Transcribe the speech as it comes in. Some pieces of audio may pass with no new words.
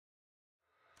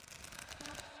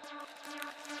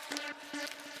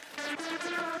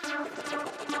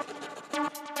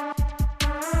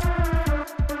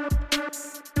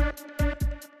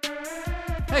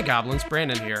Hi Goblins,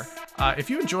 Brandon here. If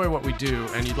you enjoy what we do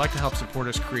and you'd like to help support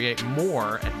us create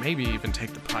more and maybe even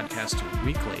take the podcast to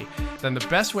weekly, then the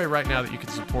best way right now that you can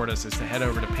support us is to head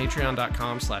over to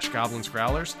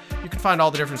patreon.com/goblinsgrowlers. You can find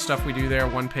all the different stuff we do there,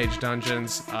 one-page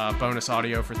dungeons, bonus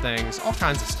audio for things, all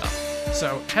kinds of stuff.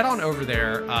 So head on over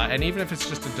there, and even if it's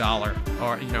just $1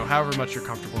 or however much you're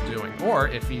comfortable doing, or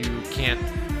if you can't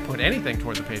put anything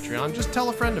toward the Patreon, just tell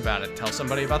a friend about it. Tell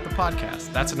somebody about the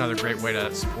podcast. That's another great way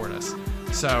to support us.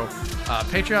 So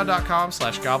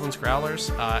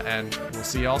patreon.com/goblinsgrowlers, and we'll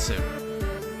see y'all soon.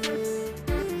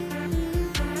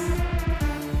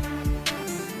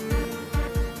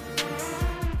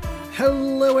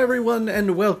 Hello everyone,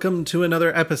 and welcome to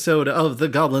another episode of the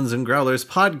Goblins and Growlers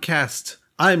podcast.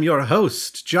 I'm your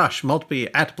host, Josh Maltby,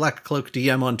 at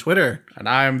BlackCloakDM on Twitter. And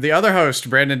I'm the other host,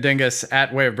 Brandon Dingus,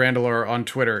 at Way of Brandalore on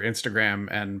Twitter, Instagram,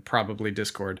 and probably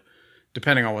Discord,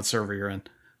 depending on what server you're in.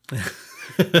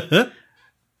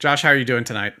 Josh, how are you doing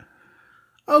tonight?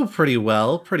 Oh, pretty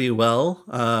well.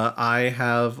 I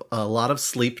have a lot of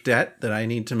sleep debt that I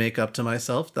need to make up to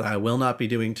myself that I will not be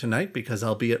doing tonight because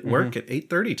I'll be at work at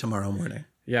 8:30 tomorrow morning.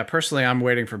 Yeah, personally, I'm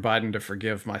waiting for Biden to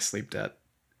forgive my sleep debt.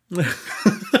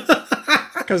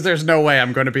 Because there's no way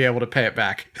I'm going to be able to pay it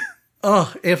back.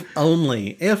 Oh, if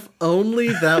only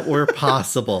that were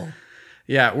possible.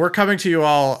 Yeah, we're coming to you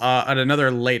all at another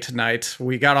late night.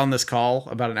 We got on this call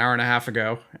about an hour and a half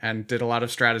ago and did a lot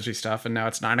of strategy stuff, and now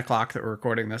it's 9 o'clock that we're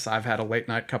recording this. I've had a late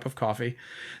night cup of coffee.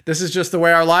 This is just the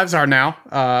way our lives are now.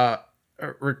 I'm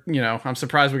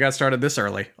surprised we got started this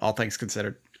early, all things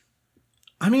considered.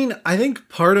 I mean, I think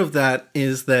part of that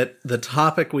is that the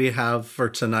topic we have for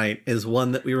tonight is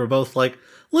one that we were both like,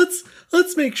 let's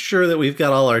make sure that we've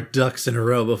got all our ducks in a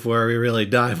row before we really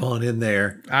dive on in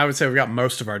there. I would say we've got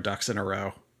most of our ducks in a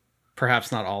row.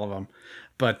 Perhaps not all of them.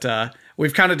 But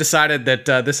we've kind of decided that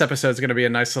this episode is going to be a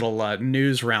nice little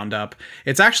news roundup.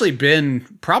 It's actually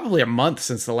been probably a month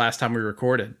since the last time we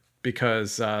recorded,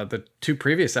 because the two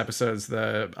previous episodes,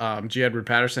 the G. Edward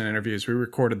Patterson interviews, we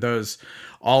recorded those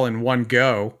all in one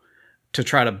go to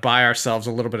try to buy ourselves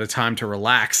a little bit of time to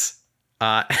relax.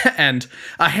 And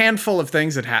a handful of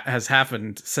things that has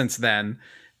happened since then.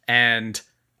 And,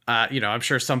 I'm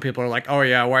sure some people are like, oh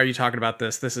yeah, why are you talking about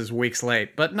this? This is weeks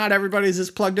late. But not everybody's as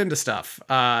plugged into stuff,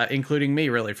 including me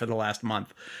really for the last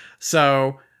month.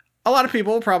 So a lot of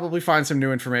people will probably find some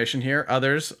new information here.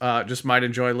 Others just might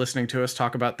enjoy listening to us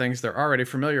talk about things they're already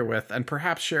familiar with and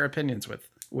perhaps share opinions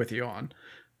with you on.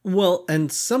 Well,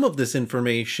 and some of this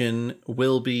information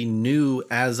will be new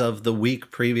as of the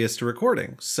week previous to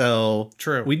recording. So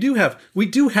true. We do have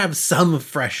some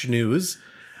fresh news.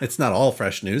 It's not all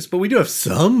fresh news, but we do have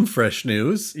some fresh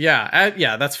news.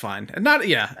 Yeah, that's fine. And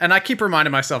and I keep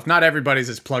reminding myself, not everybody's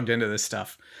as plugged into this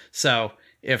stuff. So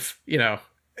if,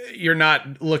 you're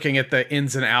not looking at the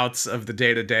ins and outs of the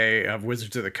day-to-day of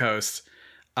Wizards of the Coast,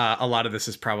 a lot of this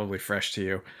is probably fresh to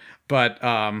you. But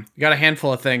you got a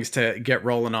handful of things to get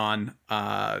rolling on.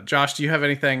 Josh, do you have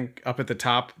anything up at the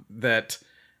top that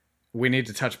we need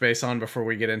to touch base on before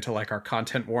we get into like our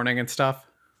content warning and stuff?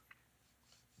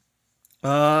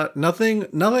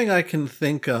 Nothing I can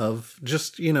think of.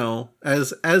 Just,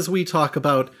 as we talk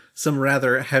about some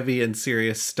rather heavy and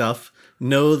serious stuff,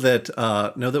 know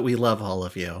that we love all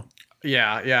of you.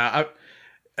 Yeah.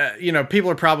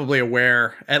 People are probably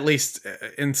aware, at least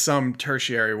in some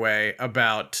tertiary way,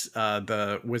 about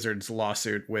the Wizards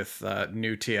lawsuit with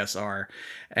new TSR.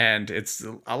 And it's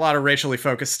a lot of racially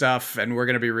focused stuff, and we're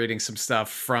going to be reading some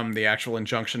stuff from the actual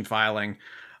injunction filing.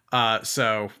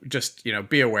 So just,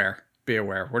 be aware. Be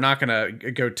aware. We're not going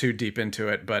to go too deep into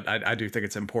it, but I do think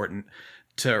it's important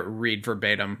to read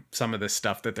verbatim some of this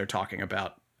stuff that they're talking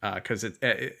about, because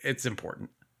it's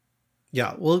important.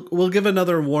 Yeah, we'll give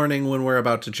another warning when we're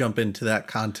about to jump into that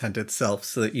content itself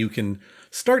so that you can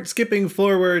start skipping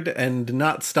forward and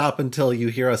not stop until you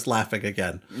hear us laughing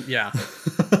again. Yeah.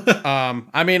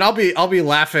 I'll be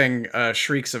laughing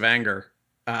shrieks of anger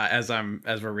as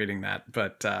we're reading that,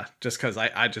 but just because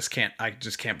I just can't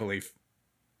believe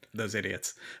those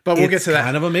idiots. But we'll get to that. It's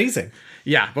kind of amazing.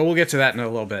 Yeah, but we'll get to that in a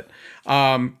little bit.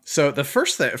 So the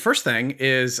first thing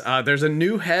is there's a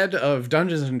new head of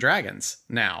Dungeons and Dragons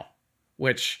now,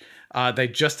 which they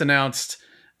just announced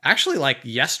actually like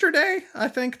yesterday, I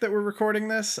think, that we're recording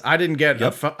this. I didn't get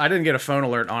a phone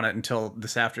alert on it until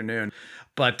this afternoon.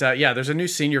 But there's a new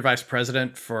senior vice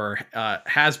president for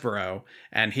Hasbro,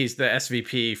 and he's the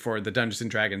SVP for the Dungeons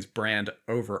and Dragons brand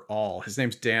overall. His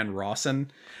name's Dan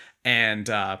Rawson. And,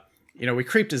 we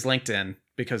creeped his LinkedIn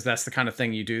because that's the kind of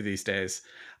thing you do these days.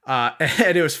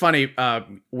 And it was funny.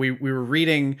 We were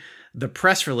reading the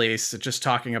press release just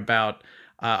talking about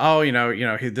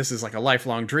this is like a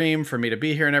lifelong dream for me to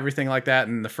be here and everything like that.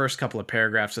 And the first couple of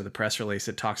paragraphs of the press release,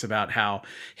 it talks about how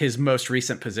his most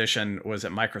recent position was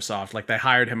at Microsoft. Like they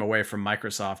hired him away from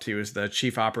Microsoft. He was the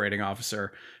chief operating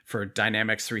officer for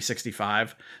Dynamics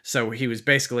 365. So he was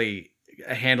basically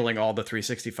handling all the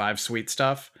 365 suite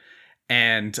stuff.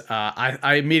 And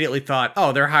I immediately thought,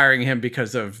 oh, they're hiring him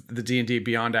because of the D&D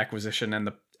Beyond acquisition and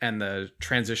the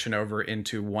transition over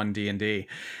into one D&D.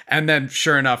 And then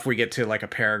sure enough, we get to like a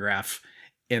paragraph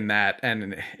in that,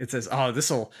 and it says, oh, this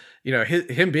will,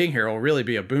 him being here will really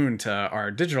be a boon to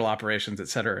our digital operations, et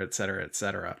cetera, et cetera, et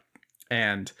cetera.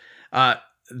 And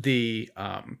the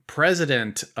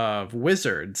president of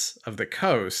Wizards of the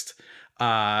Coast,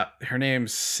 her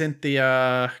name's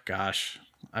Cynthia, gosh,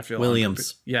 I feel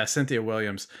Williams. Yeah, Cynthia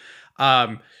Williams.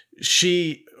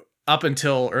 She, up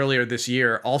until earlier this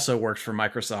year, also worked for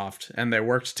Microsoft, and they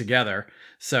worked together.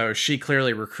 So she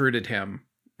clearly recruited him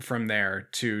from there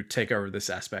to take over this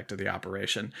aspect of the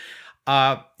operation.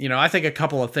 I think a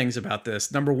couple of things about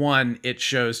this. Number one, it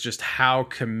shows just how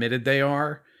committed they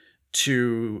are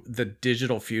to the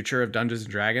digital future of Dungeons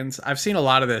and Dragons. I've seen a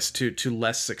lot of this to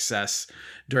less success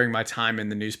during my time in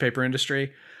the newspaper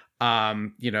industry.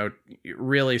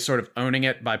 Really sort of owning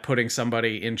it by putting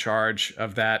somebody in charge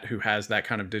of that who has that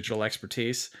kind of digital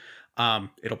expertise.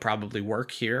 It'll probably work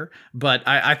here, but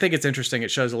I think it's interesting. It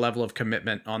shows a level of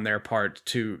commitment on their part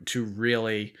to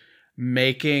really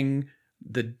making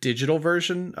the digital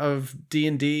version of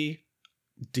D&D.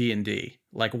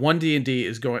 Like one D&D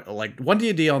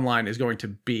online is going to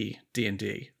be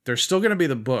D&D. There's still going to be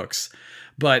the books,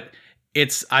 but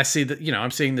I'm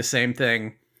seeing the same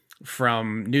thing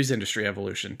from news industry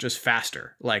evolution, just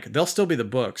faster. Like they'll still be the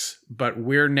books, but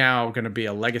we're now going to be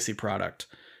a legacy product.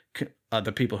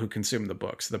 The people who consume the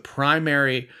books, the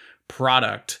primary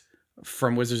product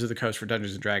from Wizards of the Coast for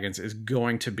Dungeons and Dragons is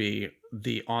going to be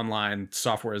the online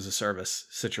software as a service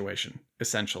situation,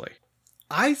 essentially.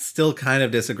 I still kind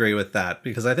of disagree with that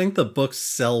because I think the books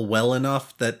sell well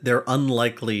enough that they're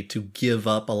unlikely to give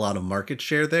up a lot of market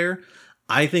share there.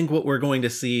 I think what we're going to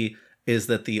see is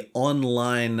that the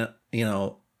online,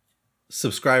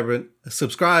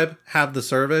 subscribe, have the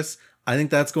service. I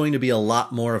think that's going to be a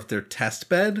lot more of their test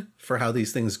bed for how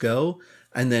these things go.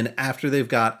 And then after they've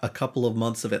got a couple of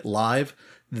months of it live,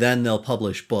 then they'll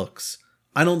publish books.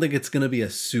 I don't think it's going to be a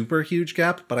super huge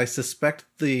gap, but I suspect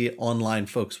the online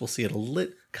folks will see it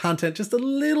content just a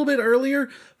little bit earlier,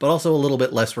 but also a little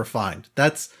bit less refined.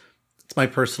 It's my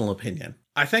personal opinion.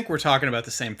 I think we're talking about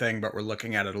the same thing, but we're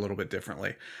looking at it a little bit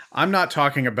differently. I'm not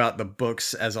talking about the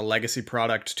books as a legacy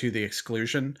product to the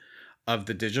exclusion of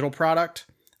the digital product.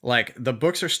 Like the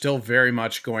books are still very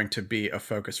much going to be a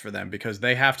focus for them because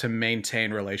they have to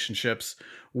maintain relationships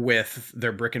with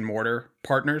their brick and mortar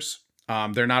partners.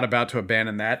 They're not about to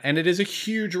abandon that. And it is a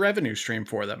huge revenue stream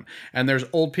for them. And there's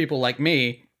old people like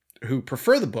me who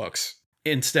prefer the books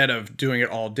instead of doing it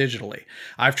all digitally.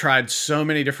 I've tried so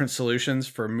many different solutions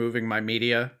for moving my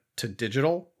media to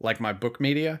digital, like my book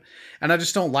media, and I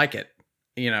just don't like it.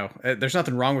 There's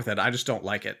nothing wrong with it. I just don't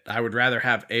like it. I would rather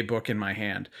have a book in my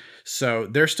hand. So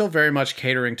they're still very much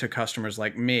catering to customers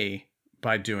like me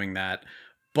by doing that.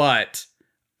 But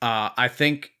I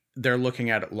think they're looking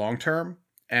at it long term.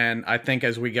 And I think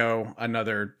as we go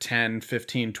another 10,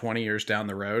 15, 20 years down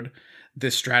the road,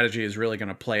 this strategy is really going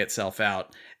to play itself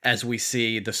out as we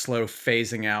see the slow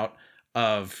phasing out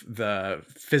of the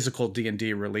physical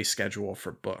D&D release schedule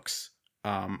for books.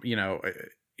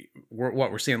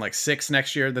 We're seeing like 6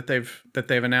 next year that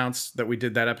they've announced that we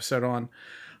did that episode on.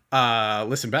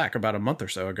 Listen back about a month or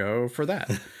so ago for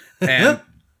that. And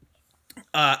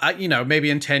maybe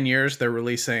in 10 years they're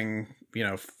releasing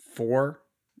 4,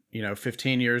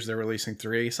 15 years they're releasing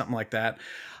 3, something like that.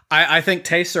 I think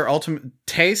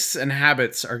tastes and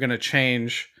habits are going to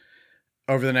change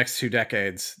over the next 2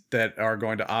 decades that are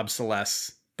going to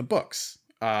obsolesce the books.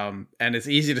 And it's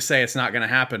easy to say it's not going to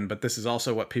happen, but this is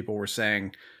also what people were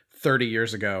saying 30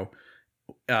 years ago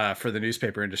for the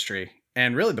newspaper industry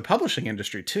and really the publishing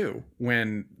industry too,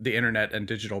 when the internet and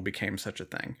digital became such a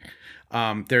thing.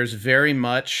 There's very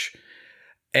much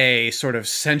a sort of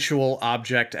sensual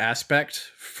object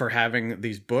aspect for having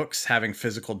these books, having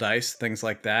physical dice, things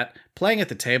like that. Playing at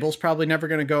the table is probably never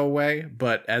going to go away,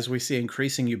 but as we see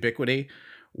increasing ubiquity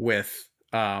with,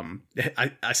 I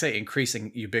say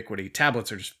increasing ubiquity,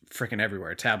 tablets are just freaking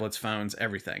everywhere. Tablets, phones,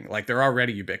 everything. Like they're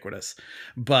already ubiquitous.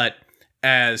 But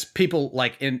as people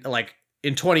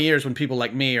in 20 years, when people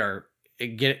like me are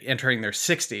entering their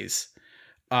 60s,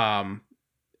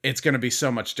 it's going to be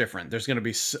so much different.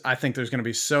 I think there's going to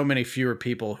be so many fewer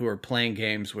people who are playing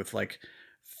games with like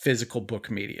physical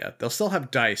book media. They'll still have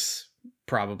dice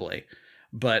probably,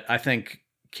 but I think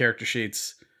character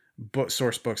sheets,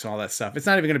 source books, and all that stuff, it's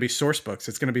not even going to be source books.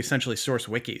 It's going to be essentially source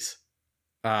wikis,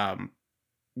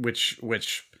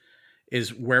 which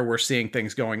is where we're seeing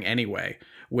things going anyway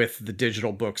with the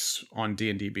digital books on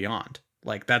D&D Beyond.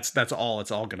 Like that's all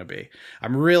it's all going to be.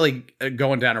 I'm really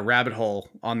going down a rabbit hole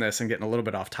on this and getting a little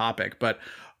bit off topic, but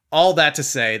all that to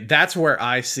say, that's where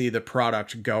I see the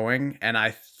product going. And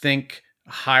I think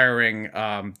hiring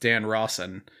Dan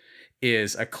Rawson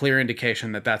is a clear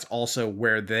indication that that's also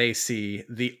where they see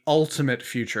the ultimate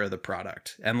future of the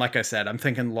product. And like I said, I'm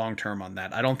thinking long-term on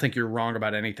that. I don't think you're wrong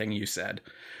about anything you said.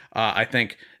 I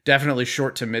think definitely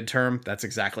short to midterm, that's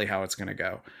exactly how it's going to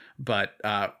go. But,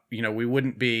 we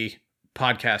wouldn't be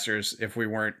podcasters if we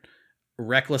weren't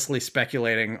recklessly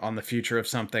speculating on the future of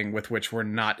something with which we're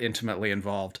not intimately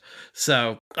involved.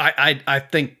 So I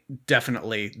think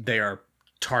definitely they are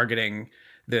targeting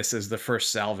this as the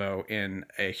first salvo in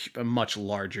a much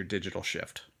larger digital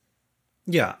shift.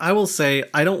 Yeah, I will say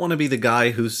I don't want to be the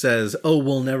guy who says, "Oh,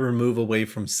 we'll never move away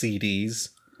from CDs,"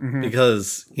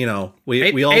 because we all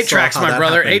eight saw tracks, how my that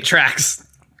brother, happened. 8 tracks.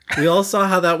 We all saw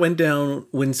how that went down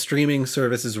when streaming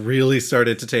services really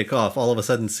started to take off. All of a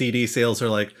sudden, CD sales are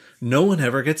like, no one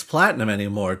ever gets platinum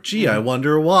anymore. Gee, I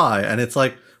wonder why. And it's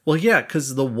like, well, yeah,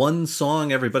 because the one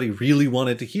song everybody really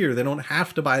wanted to hear, they don't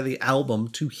have to buy the album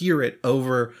to hear it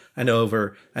over and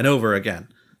over and over again.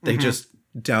 They just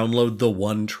download the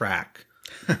one track.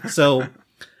 So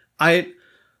I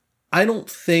don't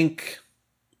think,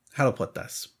 how to put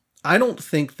this? I don't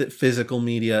think that physical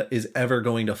media is ever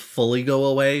going to fully go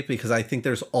away, because I think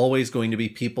there's always going to be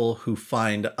people who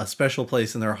find a special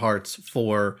place in their hearts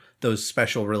for those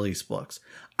special release books.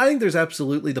 I think there's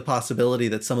absolutely the possibility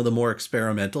that some of the more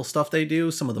experimental stuff they do,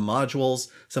 some of the modules,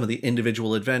 some of the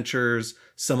individual adventures,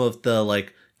 some of the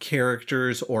like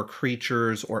characters or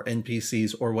creatures or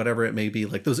NPCs or whatever it may be,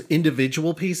 like those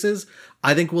individual pieces,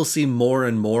 I think we'll see more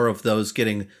and more of those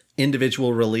getting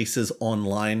individual releases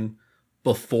online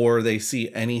before they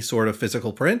see any sort of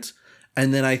physical print.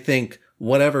 And then I think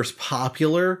whatever's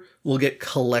popular will get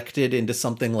collected into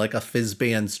something like a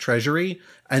Fizzband's treasury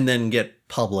and then get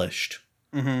published.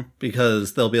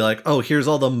 Because they'll be like, oh, here's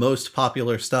all the most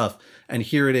popular stuff, and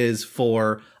here it is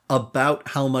for about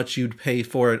how much you'd pay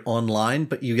for it online,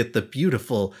 but you get the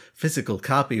beautiful physical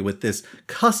copy with this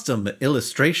custom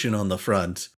illustration on the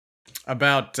front.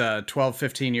 About 12,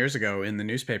 15 years ago in the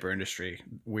newspaper industry,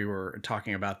 we were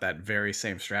talking about that very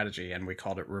same strategy, and we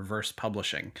called it reverse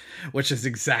publishing, which is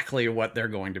exactly what they're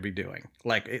going to be doing.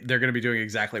 Like, they're going to be doing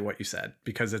exactly what you said,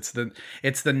 because it's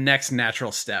the next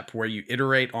natural step where you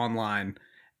iterate online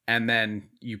and then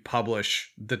you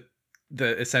publish the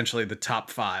essentially the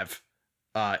top 5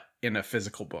 in a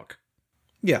physical book.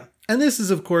 Yeah. And this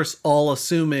is, of course, all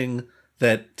assuming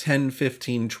that 10,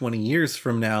 15, 20 years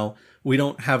from now, we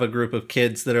don't have a group of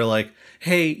kids that are like,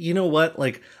 hey, you know what?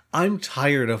 Like, I'm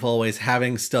tired of always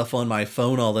having stuff on my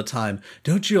phone all the time.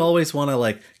 Don't you always want to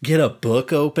like get a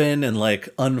book open and like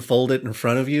unfold it in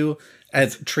front of you?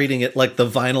 As treating it like the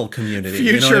vinyl community.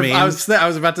 Future, you know what I mean? I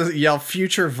was about to yell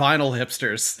future vinyl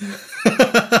hipsters.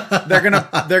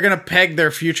 They're gonna peg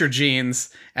their future jeans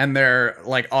and their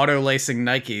like auto lacing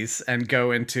Nikes and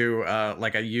go into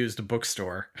like a used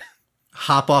bookstore.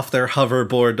 Hop off their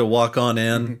hoverboard to walk on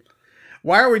in.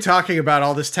 Why are we talking about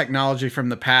all this technology from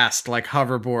the past, like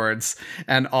hoverboards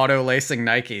and auto lacing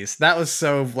Nikes? That was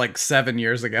so like 7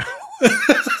 years ago.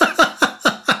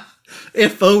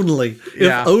 If only.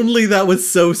 Yeah. If only that was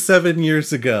so 7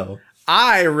 years ago.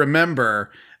 I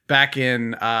remember back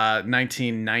in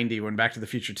 1990 when Back to the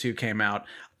Future 2 came out,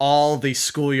 all the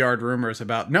schoolyard rumors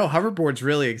about, no, hoverboards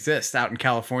really exist out in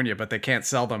California, but they can't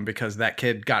sell them because that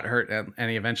kid got hurt and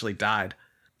he eventually died.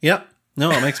 Yep.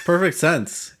 No, it makes perfect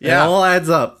sense. Yeah. It all adds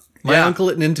up. My uncle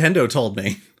at Nintendo told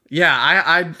me. Yeah,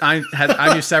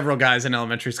 I knew several guys in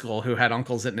elementary school who had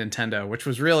uncles at Nintendo, which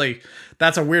was really,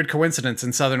 that's a weird coincidence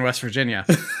in southern West Virginia.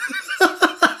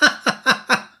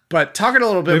 But talking a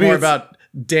little bit more about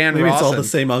Dan Rawson. Maybe it's all the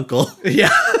same uncle. Yeah.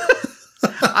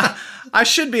 I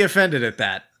should be offended at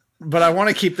that, but I want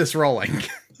to keep this rolling.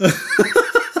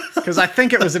 Because I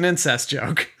think it was an incest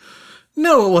joke.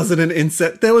 No, it wasn't an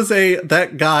incest. There was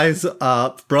that guy's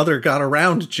brother got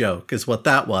around joke is what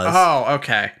that was. Oh,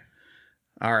 okay.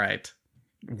 All right.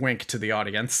 Wink to the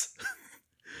audience.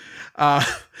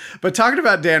 But talking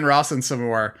about Dan Rawson some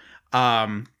more,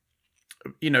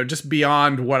 just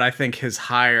beyond what I think his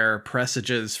higher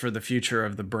presages for the future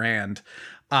of the brand,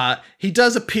 he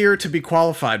does appear to be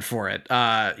qualified for it.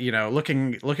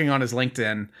 Looking on his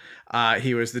LinkedIn,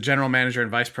 he was the general manager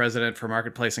and vice president for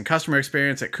marketplace and customer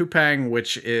experience at Coupang,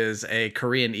 which is a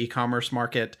Korean e-commerce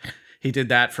market. He did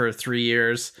that for 3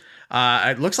 years.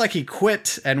 It looks like he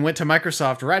quit and went to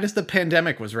Microsoft right as the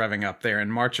pandemic was revving up there in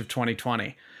March of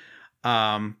 2020.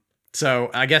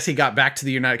 So I guess he got back to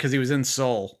the because he was in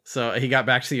Seoul. So he got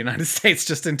back to the United States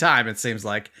just in time, it seems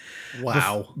like.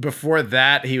 Wow. Before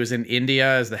that, he was in India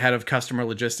as the head of customer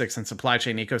logistics and supply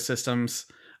chain ecosystems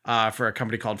for a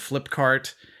company called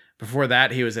Flipkart. Before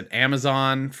that, he was at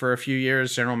Amazon for a few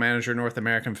years, general manager, North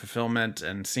American fulfillment,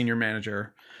 and senior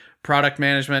manager, product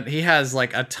management. He has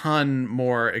like a ton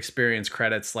more experience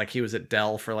credits. Like he was at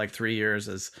Dell for like 3 years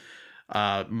as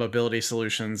mobility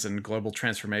solutions and global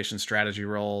transformation strategy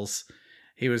roles.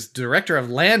 He was director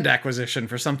of land acquisition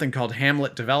for something called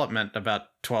Hamlet Development about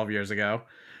 12 years ago.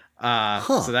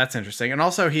 So that's interesting. And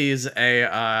also he's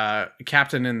a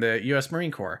captain in the U.S.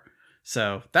 Marine Corps.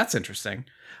 So that's interesting.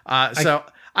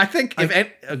 I think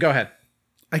go ahead.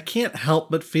 I can't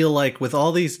help but feel like with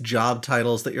all these job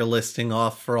titles that you're listing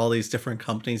off for all these different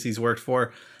companies he's worked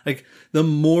for, like the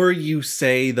more you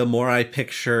say, the more I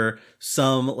picture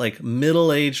some like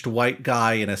middle-aged white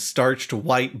guy in a starched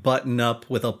white button-up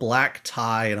with a black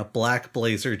tie and a black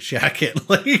blazer jacket.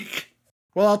 Like,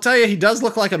 well, I'll tell you, he does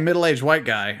look like a middle-aged white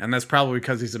guy, and that's probably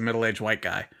because he's a middle-aged white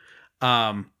guy.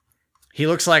 He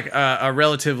looks like a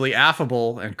relatively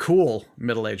affable and cool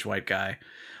middle-aged white guy.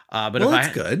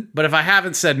 That's good. But if I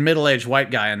haven't said middle-aged white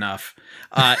guy enough,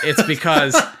 it's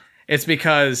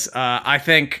because I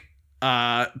think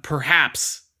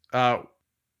perhaps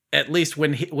at least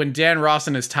when Dan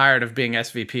Rawson is tired of being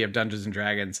SVP of Dungeons and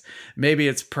Dragons, maybe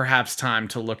it's perhaps time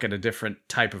to look at a different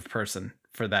type of person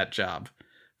for that job.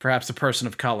 Perhaps a person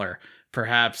of color.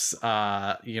 Perhaps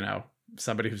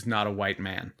somebody who's not a white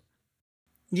man.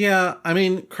 Yeah, I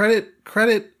mean, credit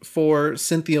for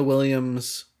Cynthia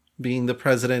Williams being the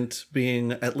president,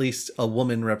 being at least a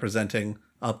woman representing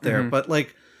up there. Mm-hmm. But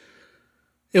like,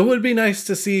 it would be nice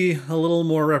to see a little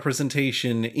more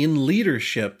representation in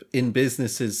leadership in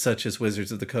businesses such as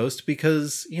Wizards of the Coast,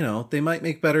 because, they might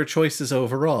make better choices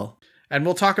overall. And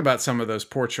we'll talk about some of those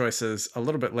poor choices a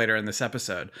little bit later in this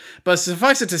episode. But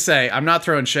suffice it to say, I'm not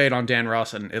throwing shade on Dan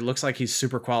Rawson. It looks like he's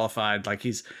super qualified. Like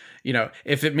he's,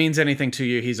 if it means anything to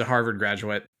you, he's a Harvard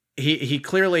graduate. He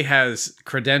clearly has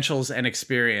credentials and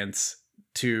experience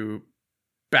to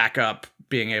back up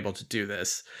being able to do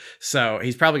this. So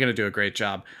he's probably going to do a great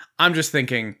job. I'm just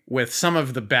thinking with some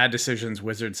of the bad decisions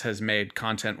Wizards has made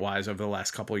content-wise over the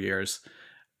last couple of years,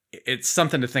 it's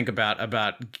something to think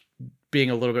about being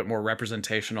a little bit more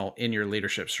representational in your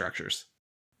leadership structures.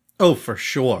 Oh, for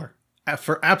sure.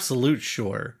 For absolute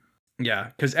sure.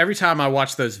 Yeah, because every time I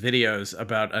watch those videos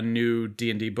about a new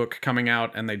D&D book coming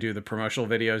out and they do the promotional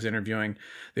videos interviewing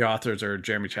the authors or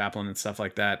Jeremy Chaplin and stuff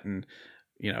like that, and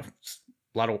a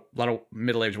lot of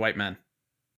middle-aged white men.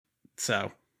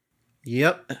 So,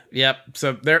 yep.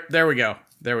 So there we go.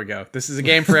 This is a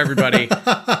game for everybody.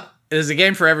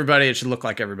 It should look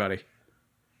like everybody.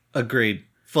 Agreed.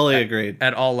 Fully agreed.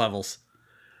 At all levels.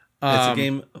 It's a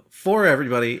game for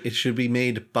everybody. It should be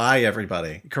made by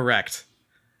everybody. Correct.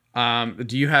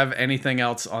 Do you have anything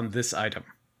else on this item?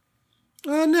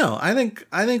 No, I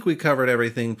think we covered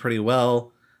everything pretty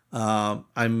well.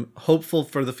 I'm hopeful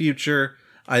for the future.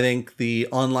 I think the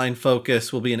online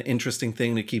focus will be an interesting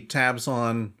thing to keep tabs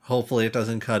on. Hopefully it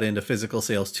doesn't cut into physical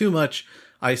sales too much.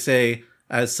 I say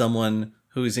as someone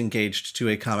who's engaged to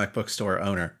a comic book store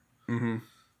owner. Mm-hmm.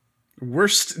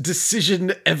 Worst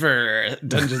decision ever,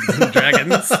 Dungeons and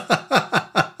Dragons.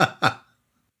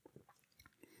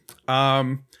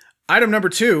 Item number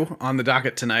 2 on the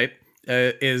docket tonight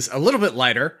is a little bit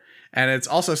lighter, and it's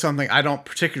also something I don't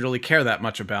particularly care that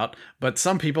much about, but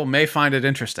some people may find it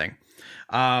interesting.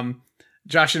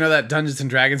 Josh, you know that Dungeons and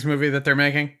Dragons movie that they're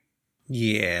making?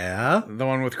 Yeah. The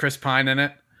one with Chris Pine in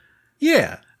it?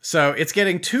 Yeah. So it's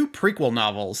getting 2 prequel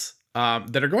novels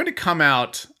that are going to come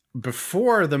out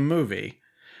before the movie.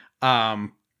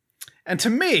 And to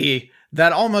me,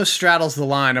 that almost straddles the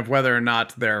line of whether or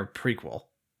not they're a prequel,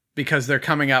 because they're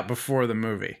coming out before the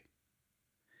movie.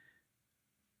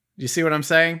 Do you see what I'm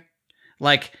saying?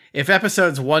 Like, if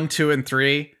episodes 1, 2, and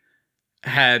 3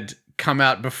 had come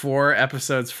out before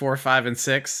episodes 4, 5, and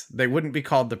 6, they wouldn't be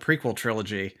called the prequel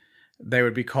trilogy. They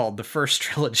would be called the first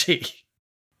trilogy.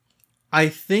 I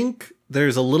think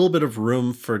there's a little bit of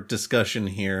room for discussion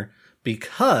here,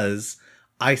 because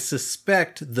I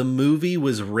suspect the movie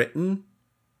was written,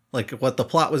 like what the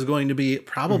plot was going to be,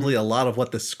 probably a lot of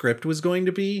what the script was going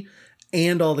to be,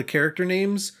 and all the character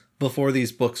names before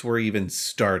these books were even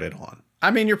started on. I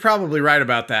mean, you're probably right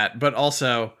about that, but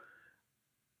also,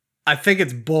 I think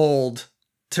it's bold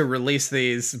to release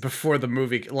these before the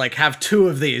movie, like have 2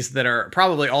 of these that are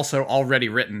probably also already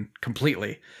written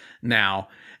completely now,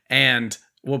 and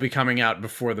will be coming out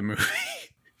before the movie.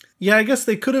 Yeah, I guess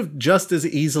they could have just as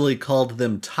easily called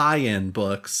them tie-in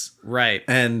books. Right.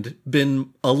 And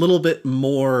been a little bit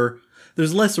more...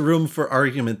 There's less room for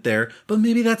argument there, but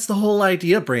maybe that's the whole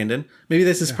idea, Brandon. Maybe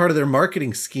this is part of their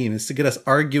marketing scheme, is to get us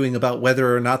arguing about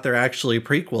whether or not they're actually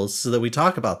prequels so that we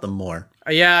talk about them more.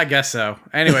 Yeah, I guess so.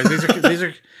 Anyways, these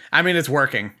are, I mean, it's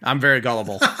working. I'm very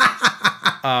gullible.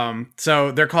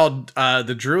 So they're called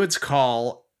The Druid's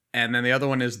Call, and then the other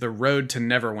one is The Road to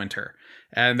Neverwinter.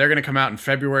 And they're going to come out in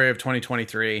February of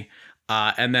 2023.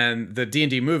 And then the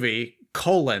D&D movie,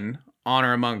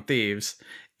 Honor Among Thieves,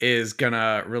 is going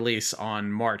to release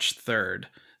on March 3rd.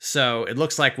 So it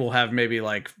looks like we'll have maybe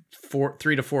like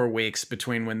 3 to 4 weeks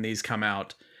between when these come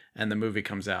out and the movie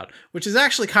comes out, which is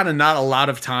actually kind of not a lot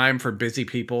of time for busy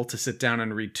people to sit down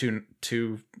and read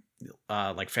two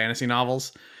like fantasy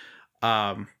novels.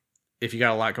 If you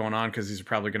got a lot going on, because these are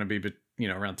probably going to be,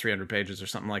 around 300 pages or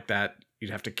something like that. You'd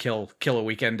have to kill a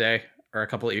weekend day or a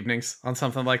couple of evenings on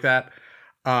something like that.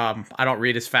 I don't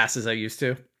read as fast as I used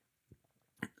to.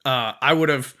 I would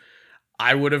have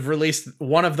released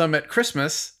one of them at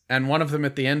Christmas and one of them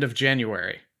at the end of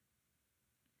January.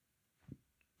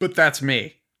 But that's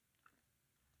me.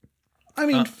 I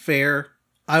mean, fair.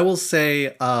 I will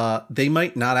say they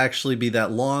might not actually be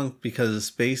that long,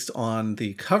 because based on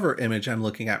the cover image I'm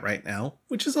looking at right now,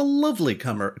 which is a lovely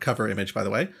cover image, by the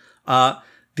way,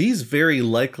 these very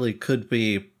likely could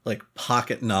be like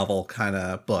pocket novel kind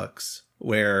of books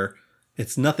where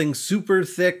it's nothing super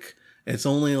thick. It's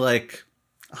only like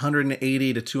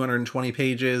 180 to 220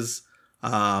 pages,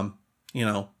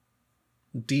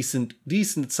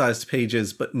 decent sized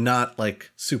pages, but not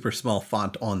like super small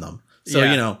font on them.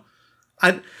 So,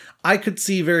 I could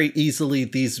see very easily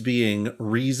these being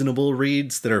reasonable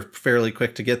reads that are fairly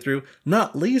quick to get through,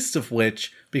 not least of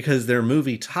which because they're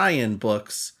movie tie-in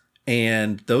books,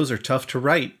 and those are tough to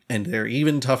write, and they're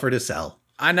even tougher to sell.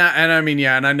 I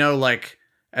know, like,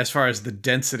 as far as the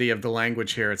density of the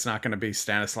language here, it's not going to be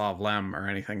Stanislav Lem or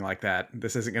anything like that.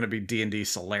 This isn't going to be D&D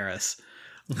Solaris.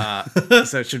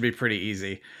 So it should be pretty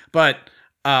easy. But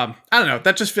I don't know.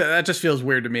 That just feels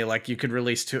weird to me. Like you could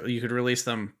release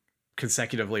them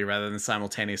consecutively rather than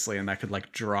simultaneously, and that could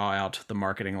like draw out the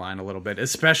marketing line a little bit,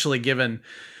 especially given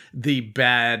the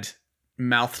bad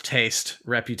mouth taste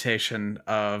reputation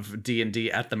of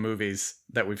D&D at the movies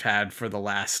that we've had for the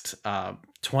last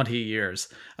 20 years.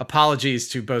 Apologies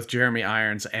to both Jeremy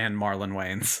Irons and Marlon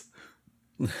Wayans.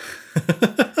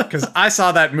 Because I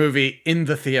saw that movie in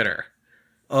the theater.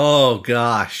 Oh,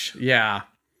 gosh. Yeah.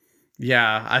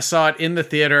 I saw it in the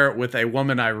theater with a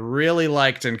woman I really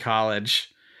liked in college.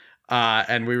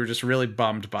 And we were just really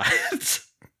bummed by it.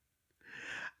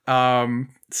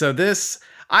 So this...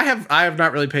 I have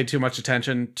not really paid too much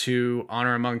attention to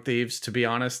Honor Among Thieves, to be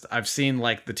honest. I've seen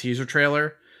like the teaser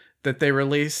trailer that they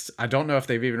released. I don't know if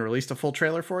they've even released a full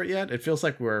trailer for it yet. It feels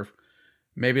like we're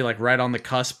maybe like right on the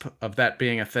cusp of that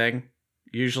being a thing.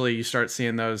 Usually you start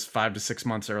seeing those 5 to 6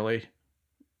 months early.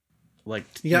 Like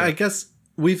I guess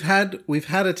we've had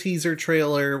a teaser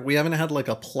trailer. We haven't had like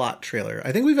a plot trailer.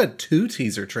 I think we've had 2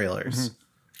 teaser trailers.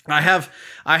 Mm-hmm.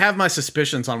 I have my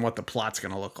suspicions on what the plot's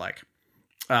going to look like.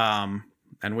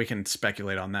 And we can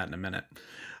speculate on that in a minute.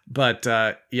 But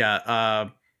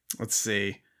let's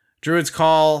see. Druid's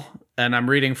Call, and I'm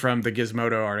reading from the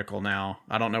Gizmodo article now.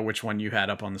 I don't know which one you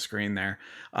had up on the screen there.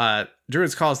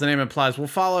 Druid's Call, as the name implies, will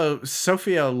follow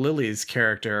Sophia Lilly's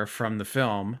character from the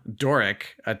film,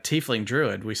 Doric, a tiefling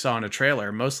druid we saw in a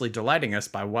trailer, mostly delighting us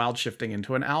by wild shifting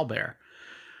into an owlbear.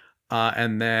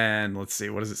 And then, let's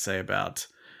see, what does it say about...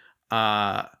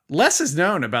 less is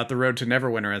known about the Road to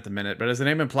Neverwinter at the minute, but as the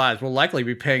name implies, we'll likely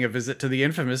be paying a visit to the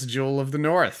infamous Jewel of the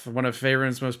North, one of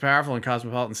Faerun's most powerful and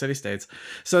cosmopolitan city-states.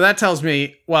 So that tells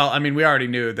me, well, I mean, we already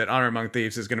knew that Honor Among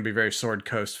Thieves is going to be very Sword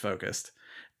Coast focused,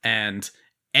 and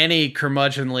any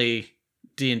curmudgeonly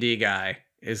D&D guy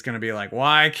is going to be like,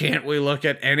 why can't we look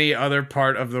at any other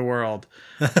part of the world?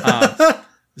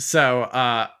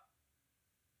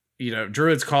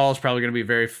 Druid's Call is probably going to be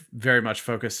very, very much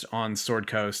focused on Sword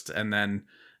Coast, and then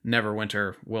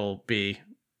Neverwinter will be...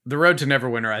 The Road to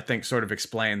Neverwinter, I think, sort of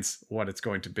explains what it's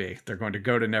going to be. They're going to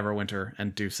go to Neverwinter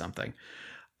and do something.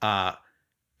 And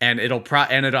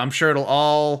I'm sure it'll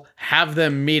all have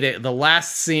them meet it. The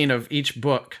last scene of each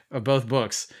book, of both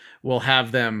books, will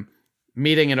have them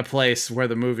meeting in a place where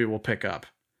the movie will pick up.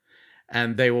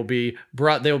 And they will be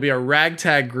a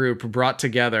ragtag group brought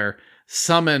together,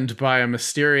 summoned by a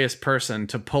mysterious person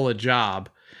to pull a job,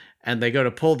 and they go to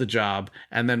pull the job,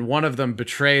 and then one of them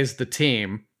betrays the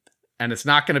team, and it's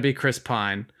not going to be Chris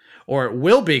Pine, or it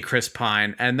will be Chris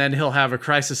Pine, and then he'll have a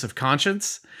crisis of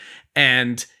conscience,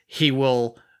 and he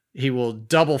will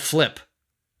double flip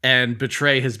and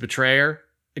betray his betrayer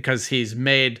because he's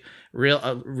made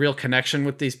a real connection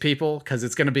with these people, because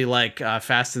it's going to be like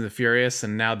Fast and the Furious,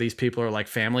 and now these people are like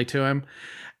family to him.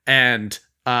 And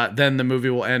then the movie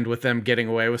will end with them getting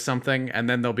away with something, and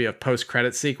then there'll be a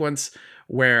post-credit sequence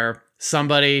where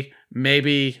somebody,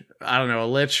 maybe, I don't know, a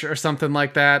lich or something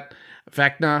like that,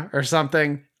 Vecna or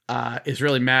something, is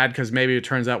really mad because maybe it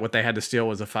turns out what they had to steal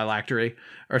was a phylactery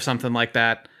or something like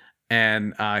that,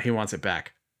 and he wants it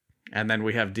back. And then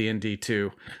we have D&D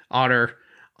 2, honor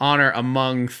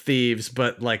among thieves,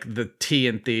 but like the T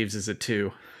in thieves is a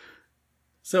 2.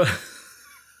 So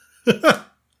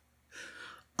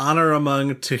honor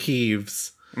among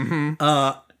thieves.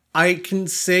 I can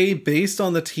say, based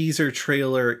on the teaser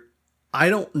trailer, I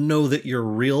don't know that you're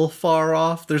real far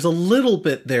off. There's a little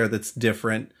bit there that's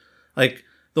different. Like,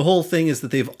 the whole thing is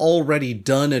that they've already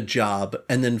done a job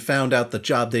and then found out the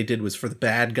job they did was for the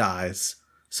bad guys.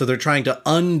 So they're trying to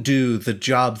undo the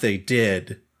job they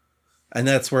did. And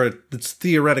that's where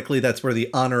theoretically that's where the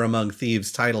Honor Among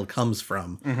Thieves title comes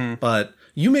from. But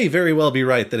you may very well be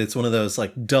right that it's one of those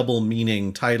like double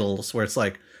meaning titles where it's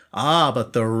like,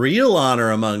 but the real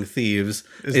Honor Among Thieves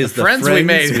is the friends we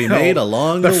made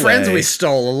along the way. The friends we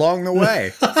stole along the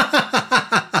way.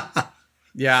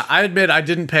 Yeah, I admit I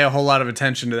didn't pay a whole lot of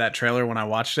attention to that trailer when I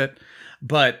watched it,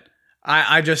 but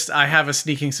I have a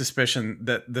sneaking suspicion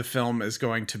that the film is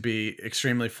going to be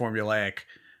extremely formulaic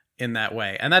in that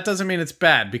way. And that doesn't mean it's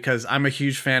bad, because I'm a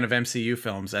huge fan of MCU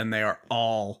films and they are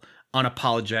all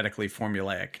unapologetically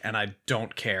formulaic, and I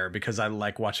don't care because I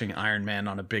like watching Iron Man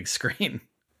on a big screen.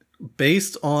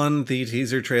 Based on the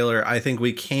teaser trailer, I think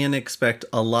we can expect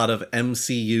a lot of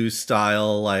MCU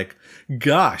style, like,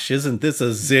 gosh, isn't this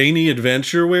a zany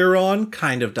adventure we're on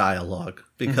kind of dialogue,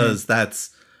 because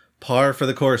that's par for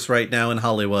the course right now in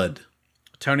Hollywood.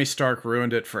 Tony Stark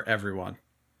ruined it for everyone.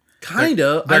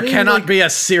 There cannot be a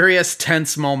serious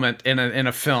tense moment in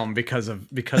a film because of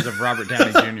Robert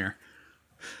Downey Jr.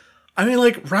 I mean,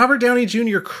 like, Robert Downey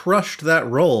Jr. crushed that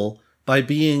role by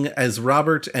being as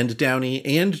Robert and Downey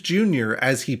and Jr.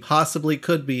 as he possibly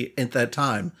could be at that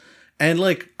time. And,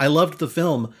 like, I loved the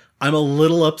film. I'm a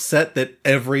little upset that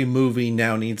every movie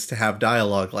now needs to have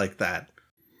dialogue like that.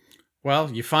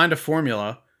 Well, you find a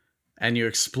formula and you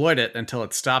exploit it until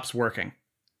it stops working.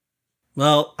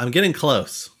 Well, I'm getting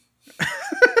close.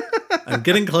 I'm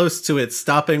getting close to it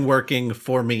stopping working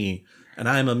for me. And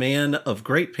I'm a man of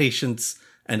great patience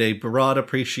and a broad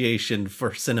appreciation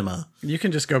for cinema. You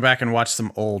can just go back and watch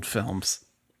some old films.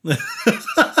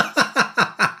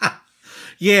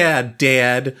 Yeah,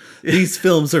 Dad. These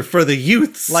films are for the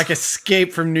youths. Like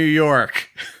Escape from New York.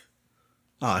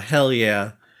 Oh, hell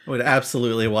yeah. I would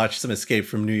absolutely watch some Escape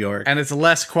from New York. And its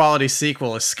less quality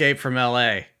sequel, Escape from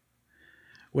LA,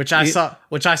 which I saw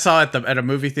at a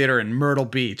movie theater in Myrtle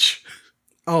Beach.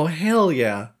 Oh, hell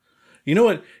yeah. You know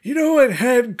what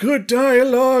had good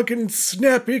dialogue and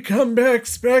snappy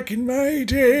comebacks back in my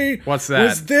day? What's that?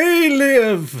 Was They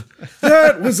Live.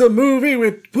 That was a movie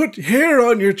with put hair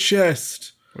on your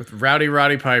chest. With Rowdy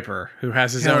Roddy Piper, who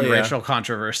has his own racial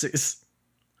controversies.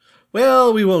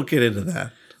 Well, we won't get into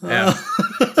that.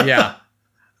 Yeah.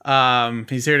 Yeah.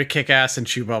 He's here to kick ass and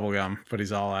chew bubblegum, but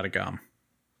he's all out of gum.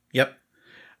 Yep.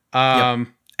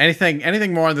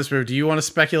 Anything more on this movie? Do you want to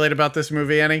speculate about this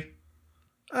movie, Annie?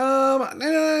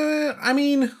 I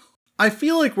mean, I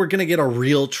feel like we're going to get a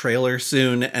real trailer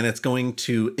soon, and it's going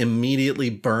to immediately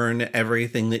burn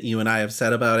everything that you and I have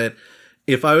said about it.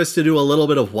 If I was to do a little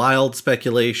bit of wild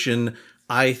speculation,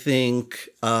 I think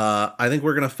we're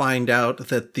going to find out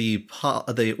that the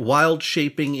wild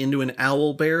shaping into an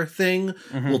owl bear thing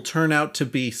will turn out to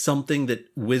be something that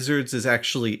Wizards is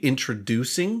actually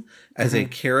introducing as a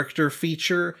character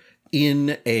feature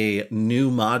in a new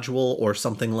module or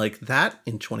something like that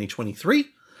in 2023.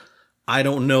 I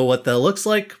don't know what that looks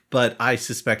like, but I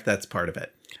suspect that's part of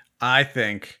it. I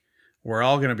think we're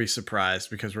all going to be surprised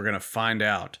because we're going to find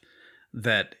out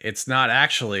that it's not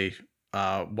actually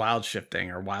wild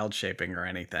shifting or wild shaping or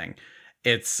anything.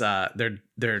 It's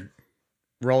they're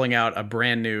rolling out a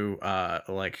brand new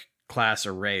like class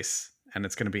or race, and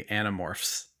it's going to be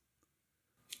Animorphs.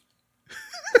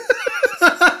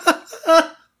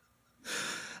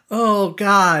 Oh,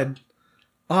 God.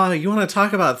 Oh, you want to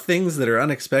talk about things that are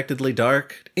unexpectedly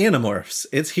dark? Animorphs.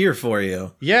 It's here for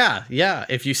you. Yeah.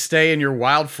 If you stay in your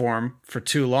wild form for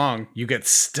too long, you get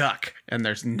stuck, and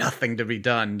there's nothing to be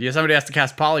done. Somebody has to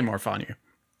cast Polymorph on you.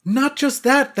 Not just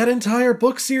that. That entire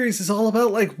book series is all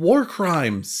about, like, war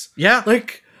crimes. Yeah.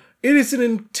 Like, it is an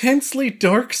intensely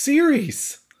dark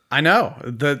series. I know.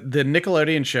 The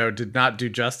Nickelodeon show did not do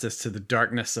justice to the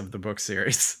darkness of the book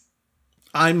series.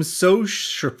 I'm so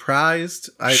surprised.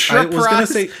 I was gonna Surprise!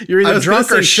 say You're I either was gonna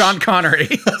drunk or say Sean Connery.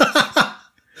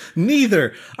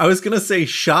 neither. I was gonna say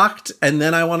shocked, and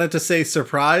then I wanted to say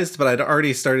surprised, but I'd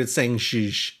already started saying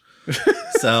sheesh.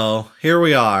 So here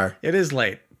we are. It is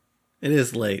late. It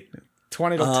is late.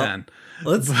 20 to 10.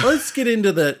 Let's get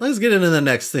into the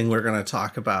next thing we're gonna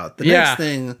talk about. The next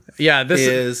thing, this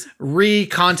is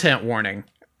content warning.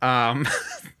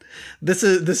 This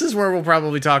is where we'll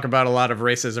probably talk about a lot of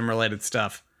racism related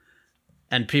stuff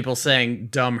and people saying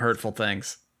dumb, hurtful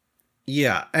things.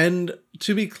 Yeah, and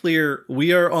to be clear,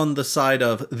 we are on the side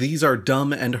of these are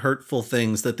dumb and hurtful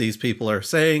things that these people are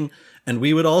saying, and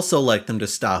we would also like them to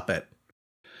stop it.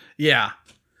 Yeah.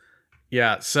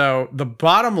 Yeah, so the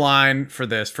bottom line for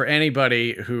this, for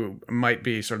anybody who might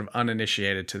be sort of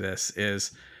uninitiated to this,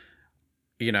 is,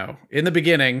 in the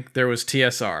beginning, there was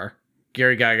TSR,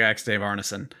 Gary Gygax, Dave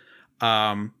Arneson.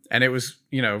 And it was,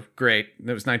 great. It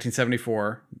was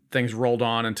 1974. Things rolled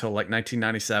on until like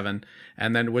 1997.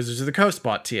 And then Wizards of the Coast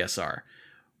bought TSR.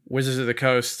 Wizards of the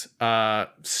Coast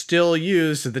still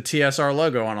used the TSR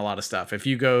logo on a lot of stuff. If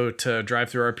you go to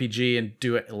DriveThruRPG and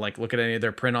do it, like look at any of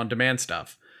their print-on-demand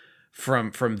stuff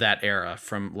from that era,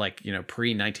 from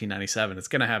pre-1997, it's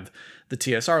going to have the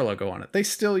TSR logo on it. They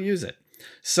still use it.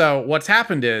 So what's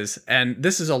happened is, and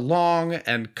this is a long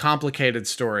and complicated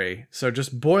story, so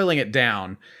just boiling it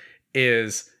down,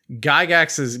 is Gary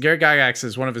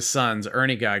Gygax's one of his sons,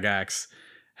 Ernie Gygax,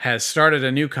 has started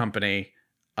a new company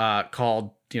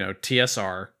called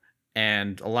TSR,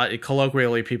 and a lot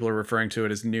colloquially people are referring to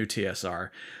it as New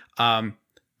TSR.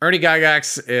 Ernie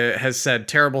Gygax has said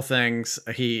terrible things.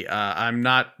 I'm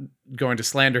not going to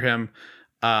slander him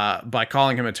by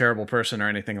calling him a terrible person or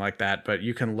anything like that, but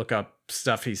you can look up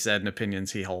stuff he said and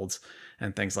opinions he holds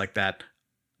and things like that.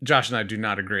 Josh and I do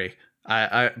not agree.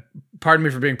 I pardon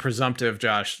me for being presumptive,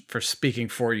 Josh, for speaking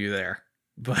for you there,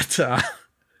 but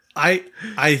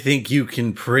I think you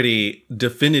can pretty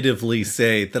definitively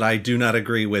say that I do not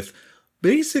agree with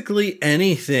basically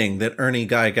anything that Ernie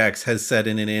Gygax has said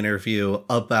in an interview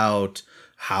about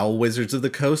how Wizards of the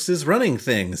Coast is running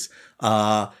things.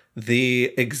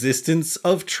 The existence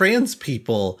of trans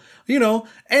people,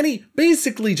 any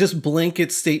basically just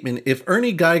blanket statement. If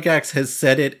Ernie Gygax has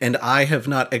said it and I have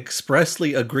not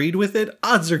expressly agreed with it,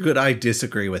 odds are good I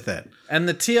disagree with it. And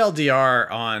the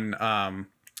TLDR on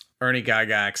Ernie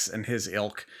Gygax and his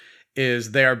ilk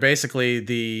is they are basically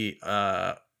the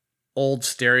old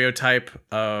stereotype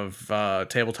of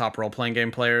tabletop role-playing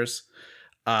game players.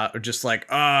 Just like,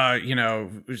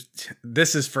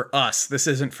 this is for us. This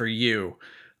isn't for you.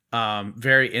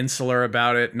 Very insular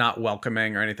about it, not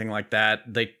welcoming or anything like that.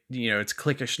 They, it's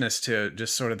cliquishness to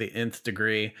just sort of the nth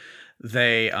degree.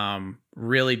 They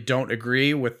really don't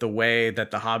agree with the way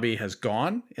that the hobby has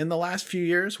gone in the last few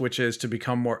years, which is to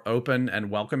become more open and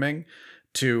welcoming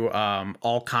to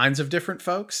all kinds of different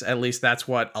folks. At least that's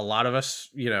what a lot of us,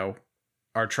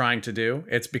 are trying to do.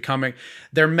 It's becoming,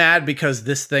 they're mad because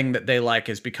this thing that they like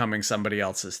is becoming somebody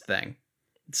else's thing.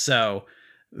 So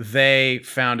they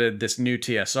founded this New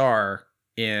TSR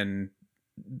in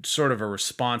sort of a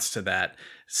response to that,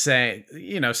 saying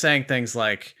things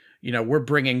like, we're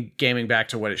bringing gaming back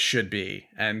to what it should be,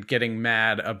 and getting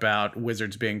mad about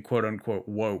Wizards being quote unquote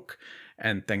woke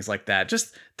and things like that.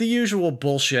 Just the usual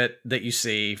bullshit that you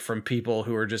see from people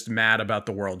who are just mad about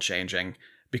the world changing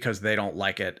because they don't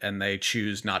like it and they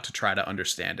choose not to try to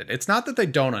understand it. It's not that they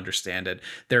don't understand it.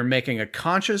 They're making a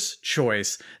conscious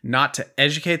choice not to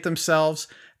educate themselves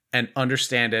and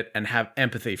understand it and have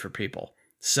empathy for people.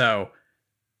 So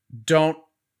don't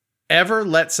ever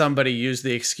let somebody use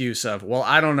the excuse of, well,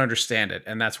 I don't understand it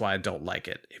and that's why I don't like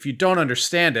it. If you don't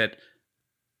understand it,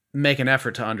 make an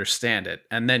effort to understand it,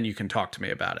 and then you can talk to me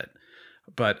about it.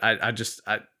 But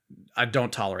I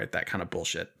don't tolerate that kind of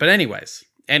bullshit. But anyways.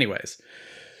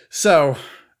 So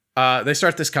they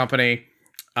start this company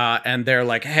and they're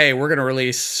like, hey, we're going to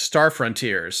release Star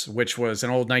Frontiers, which was an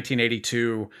old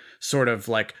 1982 sort of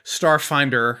like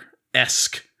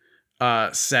Starfinder-esque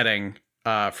setting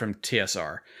from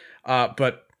TSR.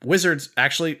 But Wizards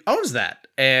actually owns that.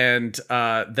 And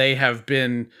they have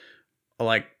been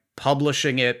like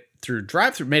publishing it through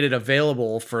DriveThru, made it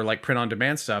available for like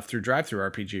print-on-demand stuff through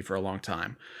DriveThruRPG for a long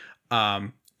time.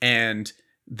 And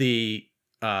the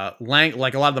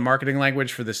like a lot of the marketing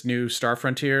language for this new Star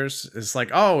Frontiers is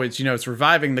like, oh, it's it's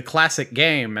reviving the classic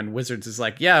game, and Wizards is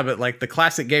like, yeah, but like the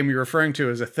classic game you're referring to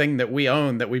is a thing that we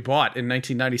own, that we bought in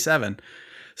 1997.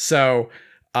 So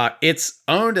it's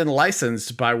owned and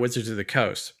licensed by Wizards of the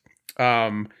Coast.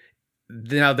 Now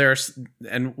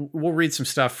and we'll read some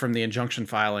stuff from the injunction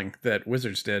filing that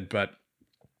Wizards did, but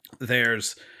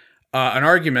there's an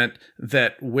argument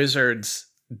that Wizards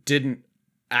didn't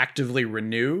actively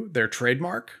renew their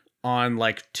trademark on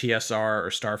like TSR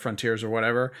or Star Frontiers or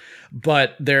whatever,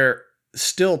 but they're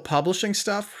still publishing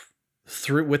stuff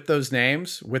through with those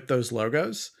names, with those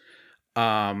logos.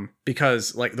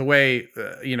 Because like the way,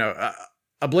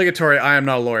 obligatory, I am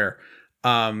not a lawyer.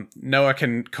 Noah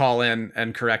can call in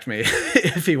and correct me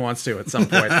if he wants to at some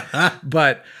point.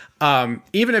 But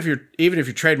even if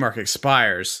your trademark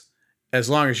expires, as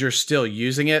long as you're still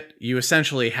using it, you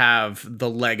essentially have the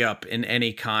leg up in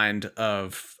any kind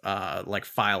of like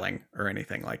filing or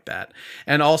anything like that.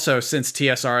 And also, since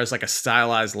TSR is like a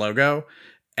stylized logo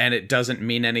and it doesn't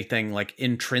mean anything like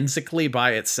intrinsically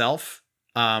by itself,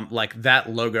 like that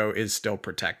logo is still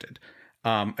protected.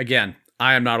 Again,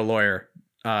 I am not a lawyer.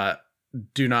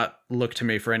 Do not look to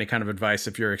me for any kind of advice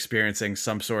if you're experiencing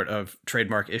some sort of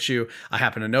trademark issue. I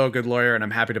happen to know a good lawyer, and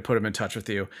I'm happy to put him in touch with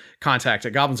you. Contact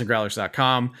at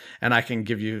goblinsandgrowlers.com, and I can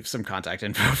give you some contact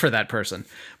info for that person.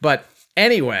 But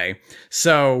anyway,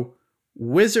 so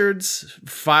Wizards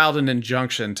filed an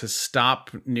injunction to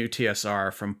stop New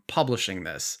TSR from publishing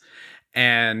this.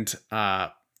 And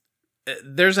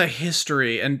there's a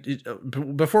history. And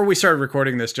before we started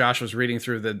recording this, Josh was reading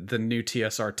through the New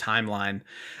TSR timeline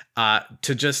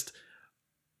to just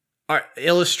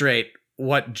illustrate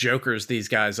what jokers these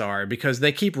guys are, because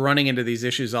they keep running into these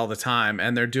issues all the time,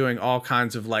 and they're doing all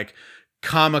kinds of like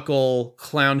comical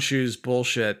clown shoes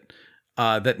bullshit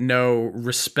that no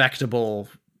respectable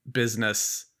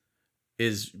business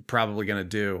is probably going to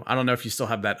do. I don't know if you still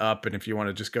have that up, and if you want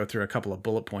to just go through a couple of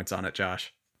bullet points on it,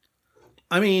 Josh.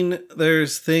 I mean,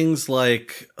 there's things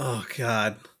like, oh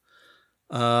God,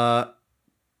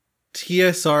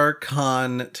 TSR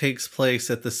Con takes place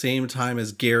at the same time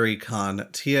as Gary Con.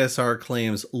 TSR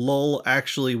claims, lol,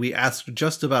 actually, we asked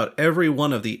just about every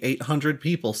one of the 800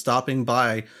 people stopping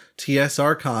by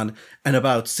TSR Con, and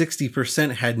about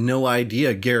 60% had no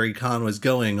idea Gary Con was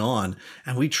going on,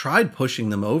 and we tried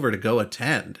pushing them over to go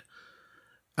attend.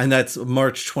 And that's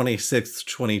March 26th,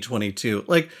 2022.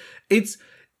 Like, it's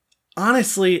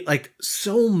honestly, like,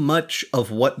 so much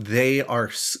of what they are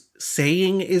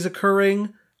saying is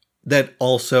occurring that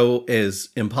also is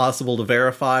impossible to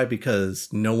verify, because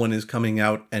no one is coming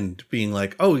out and being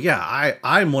like, oh yeah,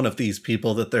 I'm one of these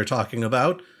people that they're talking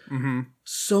about. Mm-hmm.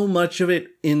 So much of it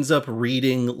ends up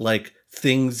reading like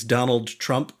things Donald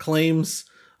Trump claims.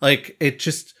 Like, it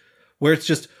just, where it's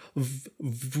just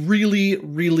really,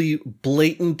 really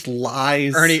blatant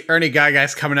lies. Ernie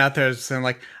Guy's coming out there saying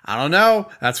like, I don't know,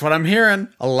 that's what I'm hearing.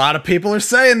 A lot of people are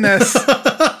saying this.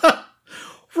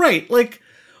 Right, like,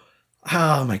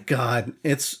 oh my God,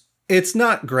 it's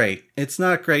not great. It's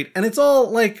not great. And it's all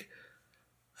like,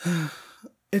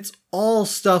 it's all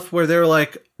stuff where they're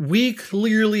like, we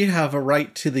clearly have a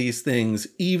right to these things,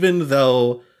 even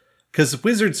though, because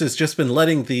Wizards has just been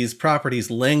letting these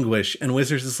properties languish, and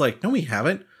Wizards is like, no, we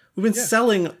haven't. We've been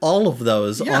selling all of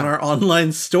those on our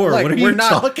online store. Like, what are you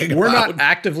talking about? We're not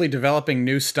actively developing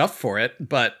new stuff for it,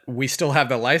 but we still have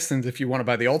the license if you want to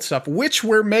buy the old stuff, which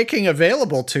we're making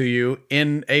available to you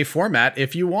in a format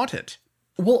if you want it.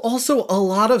 Well, also, a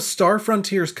lot of Star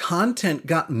Frontiers content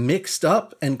got mixed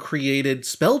up and created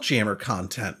Spelljammer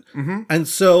content. Mm-hmm. And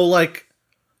so, like,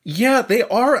 yeah, they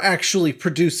are actually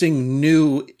producing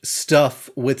new stuff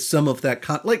with some of that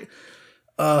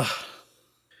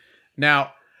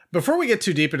Now, before we get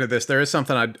too deep into this, there is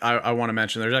something I want to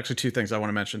mention. There's actually two things I want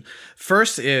to mention.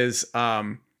 First is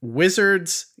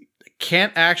Wizards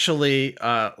can't actually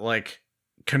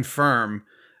confirm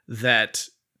that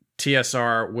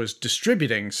TSR was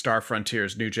distributing Star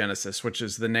Frontiers New Genesis, which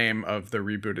is the name of the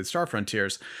rebooted Star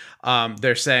Frontiers.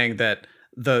 They're saying that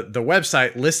the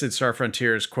website listed Star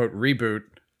Frontiers, quote, reboot,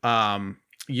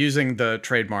 using the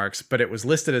trademarks, but it was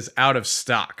listed as out of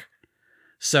stock.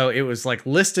 So it was like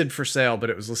listed for sale,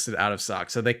 but it was listed out of stock.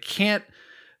 So they can't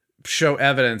show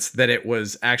evidence that it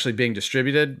was actually being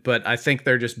distributed, but I think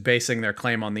they're just basing their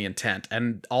claim on the intent.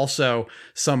 And also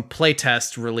some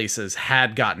playtest releases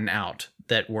had gotten out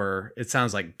that were, it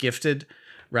sounds like, gifted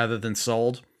rather than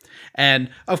sold.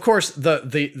 And of course,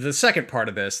 the second part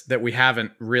of this that we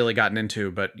haven't really gotten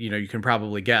into, but you can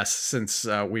probably guess, since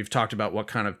we've talked about what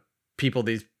kind of people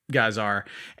these guys are,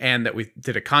 and that we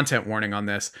did a content warning on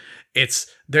this,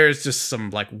 there's just some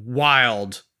like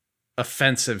wild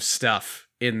offensive stuff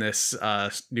in this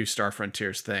new Star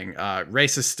Frontiers thing,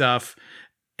 racist stuff,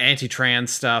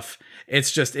 anti-trans stuff.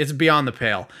 It's beyond the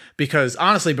pale, because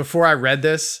honestly, before I read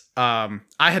this, I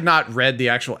had not read the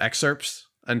actual excerpts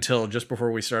until just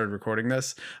before we started recording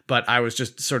this, but I was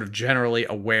just sort of generally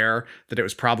aware that it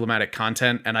was problematic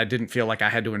content, and I didn't feel like I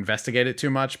had to investigate it too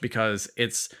much, because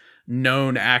it's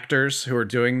known actors who are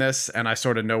doing this, and I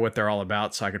sort of know what they're all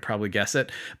about, so I could probably guess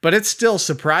it. But it still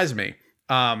surprised me.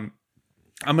 I'm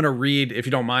going to read, if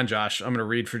you don't mind, Josh, I'm going to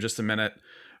read for just a minute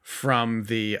from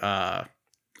the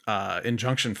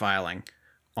injunction filing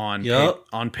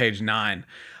on page 9.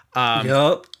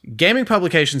 Gaming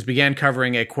publications began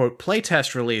covering a, quote,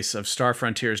 playtest release of Star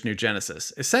Frontier's New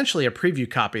Genesis, essentially a preview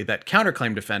copy that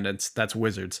counterclaim defendants, that's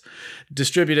Wizards,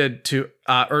 distributed to,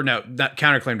 or no, not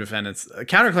counterclaim defendants.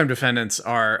 Counterclaim defendants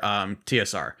are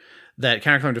TSR, that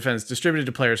counterclaim defendants distributed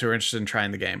to players who are interested in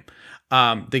trying the game.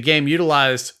 The game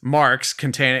utilized marks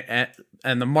containing,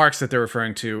 and the marks that they're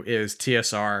referring to is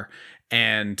TSR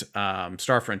and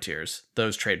Star Frontiers,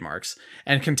 those trademarks,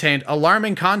 and contained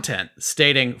alarming content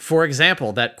stating, for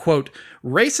example, that, quote,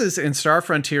 races in Star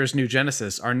Frontiers New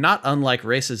Genesis are not unlike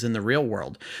races in the real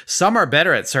world. Some are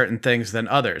better at certain things than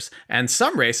others, and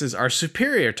some races are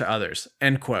superior to others,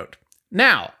 end quote.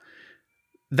 Now,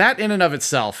 that in and of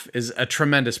itself is a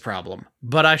tremendous problem,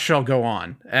 but I shall go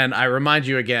on. And I remind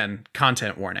you again,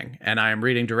 content warning, and I am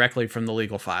reading directly from the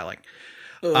legal filing.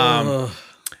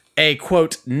 A,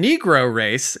 quote, Negro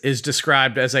race is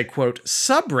described as a, quote,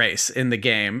 sub-race in the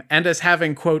game and as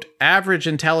having, quote, average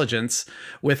intelligence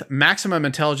with maximum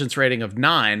intelligence rating of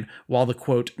 9, while the,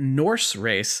 quote, Norse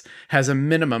race has a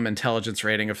minimum intelligence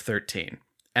rating of 13.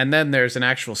 And then there's an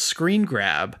actual screen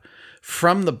grab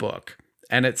from the book,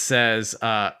 and it says,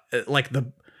 I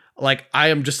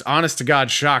am just honest to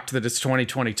God shocked that it's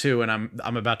 2022 and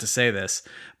I'm about to say this,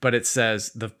 but it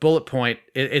says the bullet point,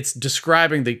 it's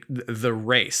describing the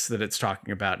race that it's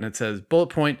talking about. And it says bullet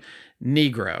point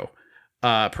Negro,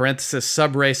 parenthesis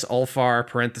subrace Ulfar,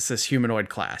 parenthesis humanoid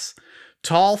class.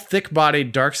 Tall,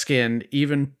 thick-bodied, dark-skinned,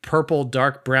 even purple,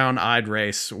 dark brown-eyed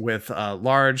race with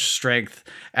large strength,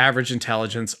 average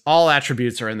intelligence. All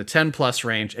attributes are in the 10+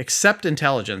 range, except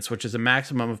intelligence, which is a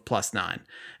maximum of +9.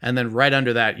 And then right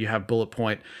under that, you have bullet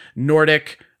point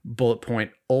Nordic, bullet point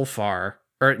Ulfar,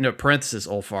 or no, parenthesis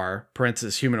Ulfar,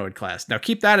 parenthesis humanoid class. Now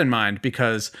keep that in mind,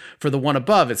 because for the one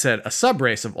above, it said a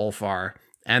subrace of Ulfar,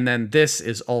 and then this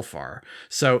is Ulfar.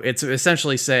 So it's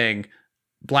essentially saying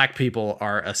Black people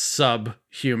are a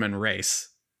subhuman race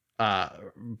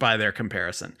by their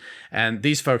comparison. And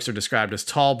these folks are described as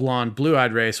tall, blonde,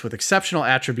 blue-eyed race with exceptional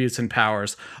attributes and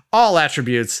powers, all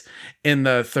attributes in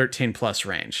the 13+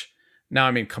 range. Now,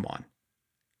 I mean, come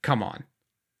on.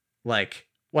 Like,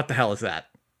 what the hell is that?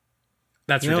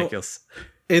 That's ridiculous.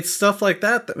 It's stuff like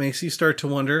that makes you start to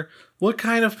wonder, what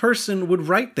kind of person would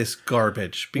write this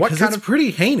garbage? Because it's pretty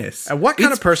heinous. What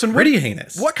kind of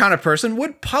person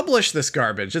would publish this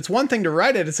garbage? It's one thing to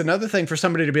write it. It's another thing for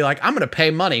somebody to be like, I'm going to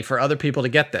pay money for other people to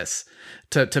get this,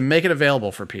 to make it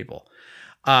available for people.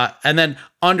 And then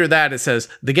under that, it says,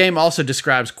 the game also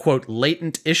describes, quote,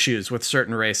 latent issues with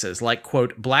certain races, like,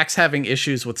 quote, blacks having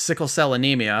issues with sickle cell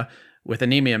anemia, with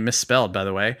anemia misspelled, by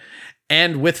the way,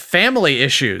 and with family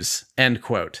issues, end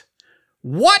quote.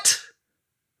 What?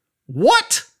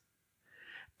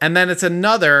 And then it's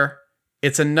another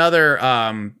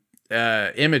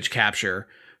image capture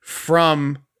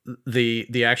from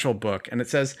the actual book, and it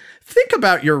says, think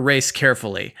about your race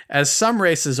carefully, as some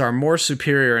races are more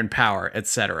superior in power,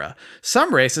 etc.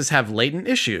 Some races have latent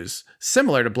issues,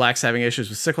 similar to blacks having issues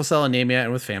with sickle cell anemia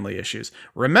and with family issues.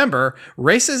 Remember,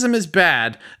 racism is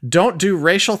bad. Don't do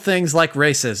racial things like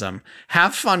racism.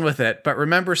 Have fun with it, but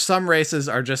remember, some races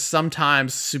are just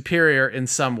sometimes superior in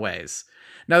some ways.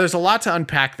 Now, there's a lot to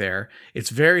unpack there.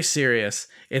 It's very serious.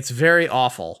 It's very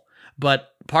awful. But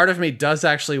part of me does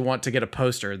actually want to get a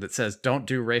poster that says, don't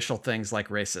do racial things like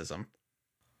racism.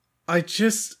 I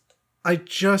just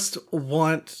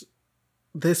want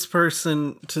this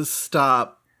person to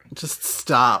stop. Just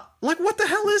stop. Like, what the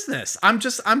hell is this? I'm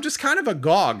just kind of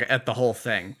agog at the whole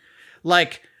thing.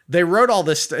 Like, they wrote all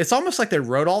this. It's almost like they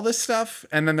wrote all this stuff,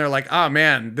 and then they're like, oh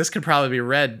man, this could probably be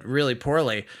read really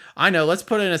poorly. I know, let's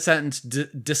put in a sentence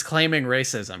disclaiming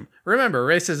racism. Remember,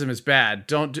 racism is bad.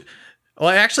 Well,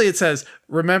 actually, it says,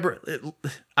 remember,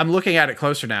 I'm looking at it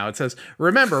closer now. It says,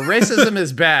 remember, racism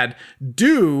is bad.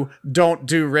 Don't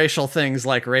do racial things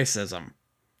like racism.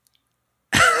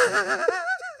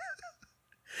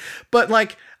 But,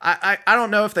 like, I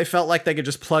don't know if they felt like they could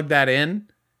just plug that in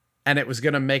and it was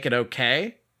going to make it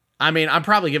okay. I mean, I'm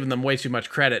probably giving them way too much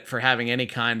credit for having any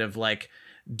kind of, like,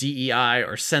 DEI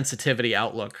or sensitivity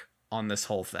outlook on this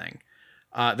whole thing.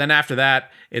 Then after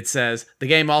that, it says, the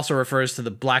game also refers to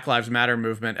the Black Lives Matter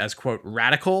movement as, quote,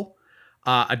 radical.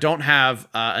 I don't have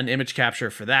an image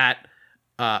capture for that,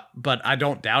 but I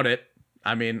don't doubt it.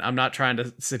 I mean, I'm not trying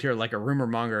to sit here like a rumor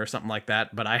monger or something like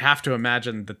that, but I have to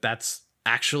imagine that that's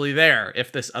actually there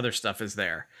if this other stuff is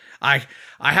there. I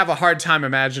have a hard time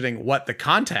imagining what the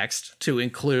context to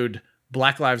include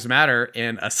Black Lives Matter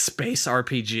in a space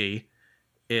RPG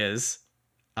is.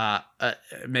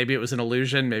 Maybe it was an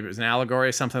illusion, maybe it was an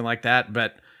allegory, something like that.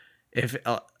 But if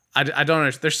I don't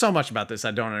understand, there's so much about this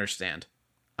I don't understand.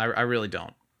 I really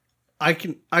don't. I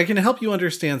can help you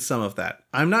understand some of that.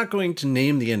 I'm not going to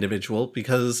name the individual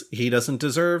because he doesn't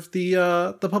deserve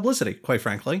the publicity, quite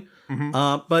frankly.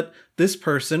 But this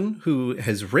person who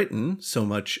has written so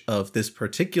much of this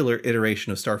particular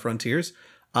iteration of Star Frontiers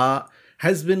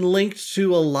has been linked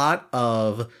to a lot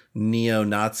of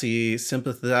neo-Nazi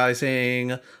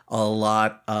sympathizing, a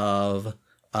lot of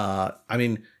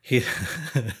he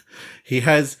he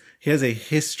has a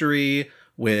history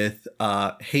with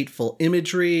hateful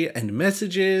imagery and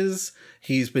messages.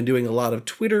 He's been doing a lot of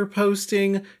Twitter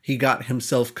posting. He got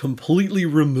himself completely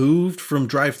removed from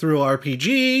Drive-Thru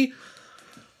RPG.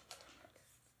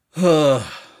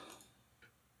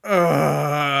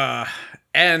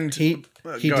 And he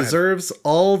deserves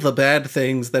all the bad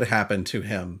things that happened to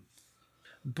him.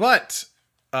 But,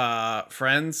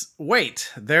 friends,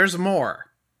 wait, there's more.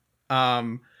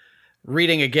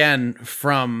 Reading again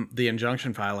from the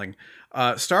injunction filing,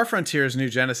 Star Frontiers New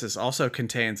Genesis also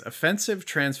contains offensive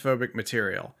transphobic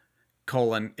material,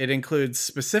 it includes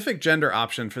specific gender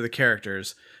option for the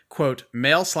characters, quote,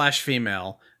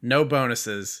 male/female, no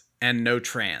bonuses, and no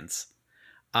trans.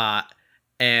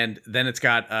 And then it's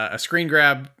got a screen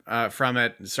grab from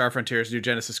it. Star Frontiers New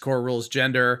Genesis core rules: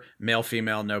 gender, male,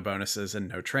 female, no bonuses, and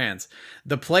no trans.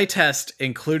 The playtest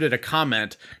included a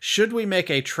comment: should we make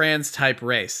a trans type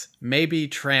race? Maybe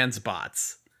trans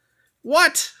bots.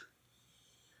 What?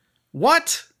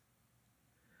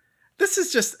 This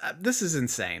is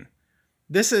insane.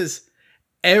 This is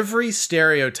every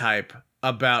stereotype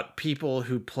about people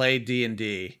who play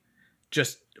D&D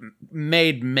just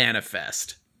made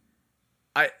manifest.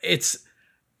 It's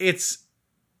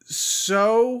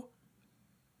so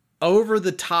over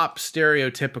the top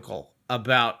stereotypical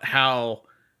about how,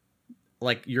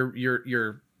 like,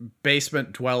 your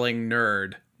basement dwelling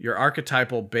nerd, your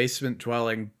archetypal basement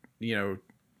dwelling,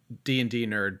 D&D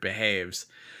nerd behaves,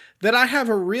 that I have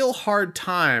a real hard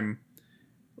time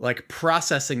like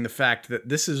processing the fact that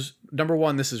this is, number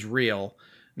one, this is real.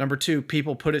 Number two,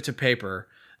 people put it to paper.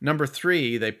 Number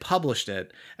three, they published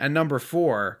it. And number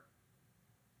four,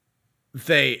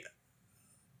 this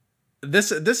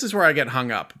is where I get hung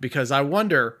up, because I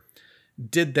wonder,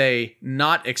 did they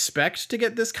not expect to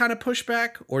get this kind of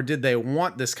pushback, or did they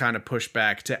want this kind of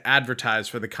pushback to advertise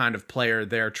for the kind of player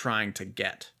they're trying to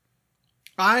get?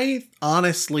 I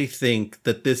honestly think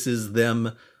that this is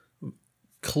them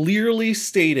clearly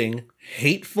stating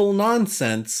hateful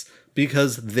nonsense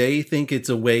because they think it's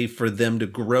a way for them to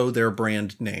grow their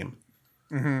brand name.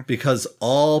 Mm-hmm. Because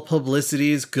all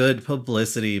publicity is good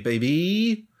publicity,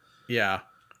 baby. Yeah.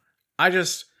 I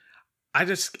don't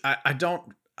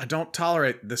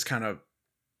tolerate this kind of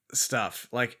stuff.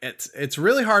 Like, it's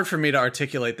really hard for me to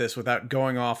articulate this without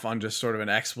going off on just sort of an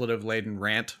expletive laden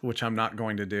rant, which I'm not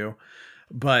going to do.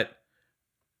 But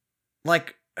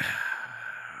like,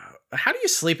 how do you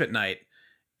sleep at night?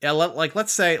 Yeah,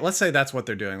 let's say that's what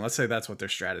they're doing. Let's say that's what their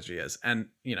strategy is. And,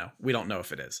 we don't know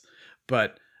if it is.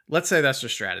 But let's say that's their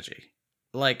strategy.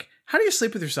 Like, how do you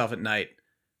sleep with yourself at night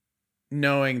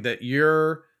knowing that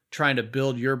you're trying to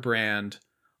build your brand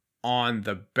on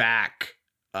the back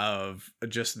of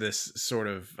just this sort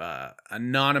of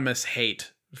anonymous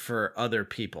hate for other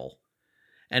people?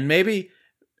 And maybe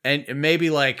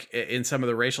like in some of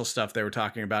the racial stuff they were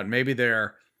talking about, maybe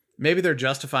they're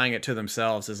justifying it to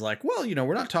themselves as like, well,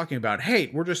 we're not talking about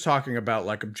hate. We're just talking about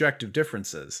like objective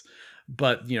differences.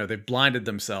 But, they've blinded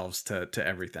themselves to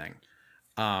everything.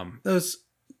 Those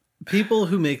people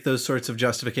who make those sorts of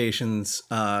justifications,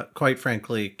 quite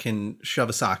frankly, can shove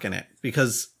a sock in it,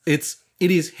 because it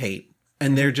is hate,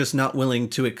 and they're just not willing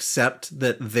to accept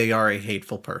that they are a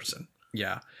hateful person.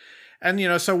 Yeah.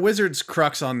 And, so Wizards'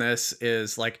 crux on this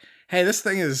is like, hey, this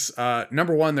thing is,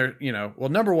 number one,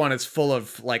 number one, it's full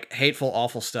of like hateful,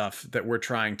 awful stuff that we're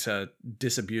trying to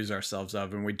disabuse ourselves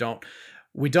of. And we don't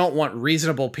want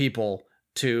reasonable people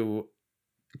to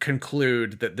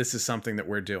conclude that this is something that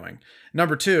we're doing.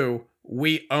 Number two,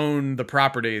 we own the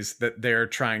properties that they're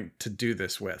trying to do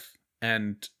this with.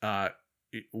 And,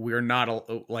 we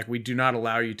do not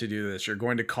allow you to do this. You're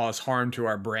going to cause harm to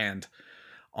our brand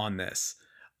on this.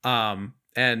 And,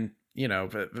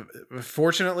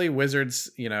 fortunately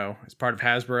Wizards, is part of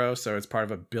Hasbro, so it's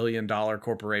part of $1 billion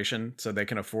corporation, so they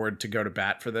can afford to go to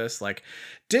bat for this. Like,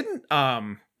 didn't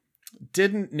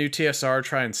new TSR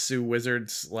try and sue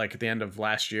Wizards like at the end of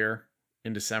last year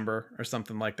in December or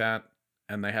something like that?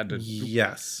 and they had to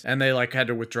Yes. and they like had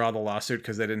to withdraw the lawsuit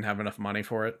because they didn't have enough money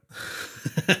for it.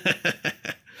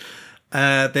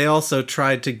 They also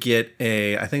tried to get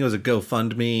I think it was a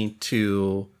GoFundMe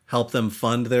to help them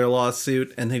fund their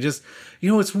lawsuit. And they just,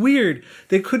 it's weird.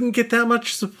 They couldn't get that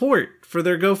much support for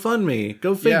their GoFundMe.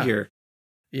 Go figure.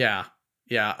 Yeah.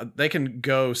 They can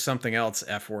go something else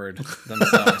F word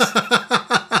themselves,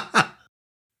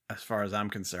 as far as I'm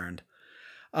concerned.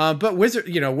 But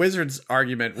Wizard's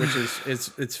argument, which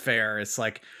is it's fair. It's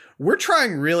like, we're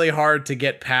trying really hard to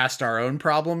get past our own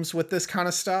problems with this kind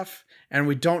of stuff. And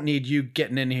we don't need you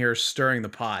getting in here stirring the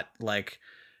pot, like,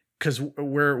 because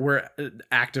we're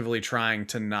actively trying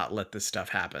to not let this stuff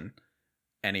happen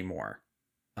anymore.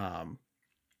 Do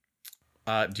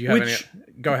you have any?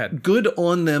 Go ahead. Good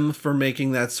on them for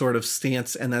making that sort of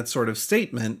stance and that sort of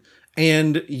statement,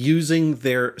 and using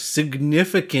their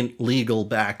significant legal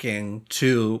backing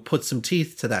to put some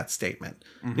teeth to that statement.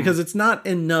 Mm-hmm. Because it's not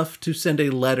enough to send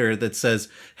a letter that says,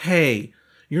 "Hey,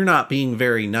 you're not being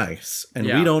very nice, and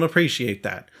we don't appreciate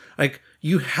that." Like,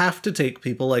 you have to take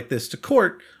people like this to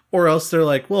court, or else they're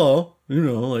like, well,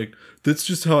 like, that's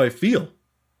just how I feel.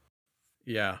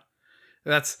 Yeah.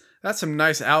 That's some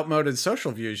nice outmoded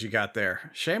social views you got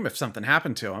there. Shame if something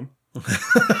happened to him.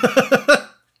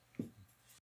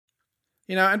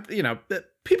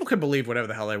 People can believe whatever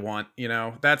the hell they want.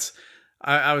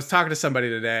 I was talking to somebody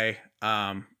today,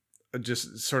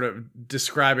 just sort of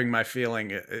describing my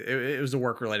feeling. It was a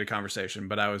work-related conversation,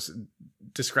 but I was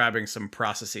describing some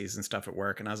processes and stuff at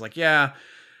work, and I was like, yeah,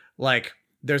 like,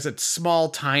 there's a small,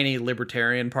 tiny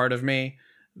libertarian part of me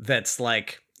that's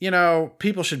like,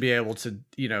 people should be able to,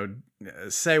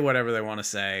 say whatever they want to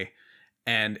say,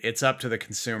 and it's up to the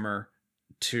consumer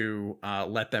to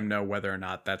let them know whether or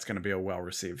not that's going to be a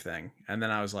well-received thing. And then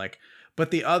I was like,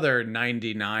 but the other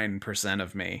 99%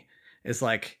 of me is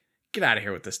like, get out of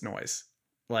here with this noise.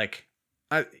 Like,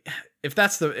 if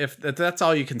that's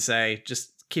all you can say,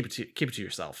 just keep it to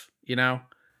yourself,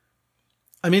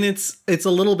 I mean, it's a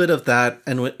little bit of that,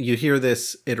 and what you hear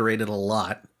this iterated a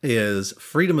lot is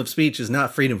freedom of speech is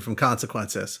not freedom from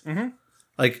consequences. Mm-hmm.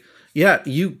 Like, yeah,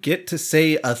 you get to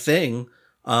say a thing,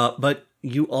 but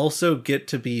you also get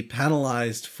to be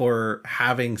penalized for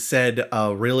having said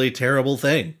a really terrible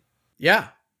thing. Yeah,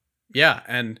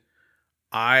 and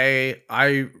I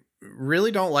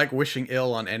really don't like wishing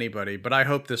ill on anybody, but I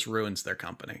hope this ruins their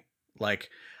company.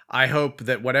 Like, I hope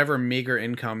that whatever meager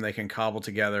income they can cobble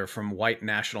together from white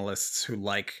nationalists who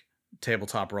like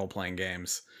tabletop role-playing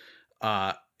games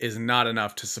is not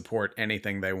enough to support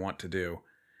anything they want to do,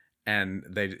 and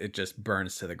it just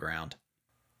burns to the ground.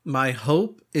 My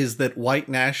hope is that white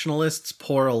nationalists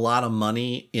pour a lot of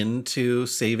money into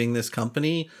saving this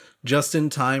company just in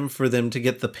time for them to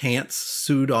get the pants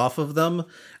sued off of them,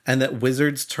 and that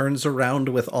Wizards turns around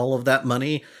with all of that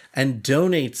money and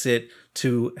donates it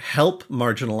to help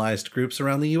marginalized groups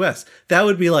around the US. That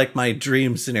would be like my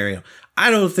dream scenario.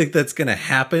 I don't think that's going to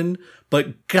happen,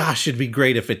 but gosh, it'd be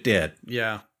great if it did.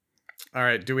 Yeah. All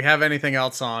right. Do we have anything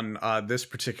else on this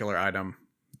particular item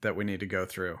that we need to go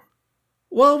through?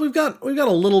 Well, we've got a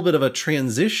little bit of a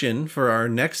transition for our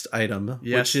next item,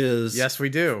 which is... Yes, we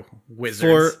do.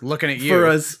 Wizards, looking at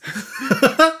you.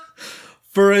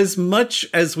 For as much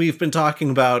as we've been talking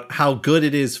about how good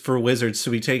it is for Wizards to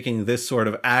be taking this sort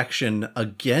of action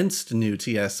against new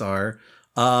TSR,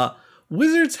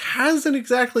 Wizards hasn't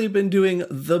exactly been doing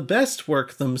the best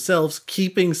work themselves,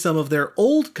 keeping some of their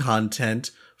old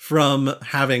content from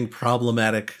having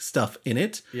problematic stuff in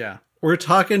it. Yeah. We're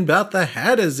talking about the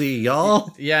Hadazee,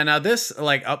 y'all. Yeah, now this,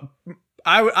 like,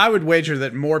 I would wager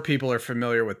that more people are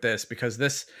familiar with this because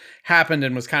this happened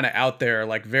and was kind of out there,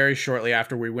 like, very shortly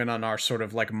after we went on our sort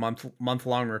of, like,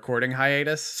 month-long recording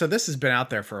hiatus. So this has been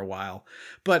out there for a while.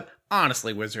 But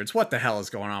honestly, Wizards, what the hell is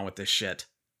going on with this shit?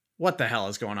 What the hell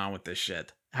is going on with this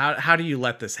shit? How do you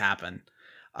let this happen?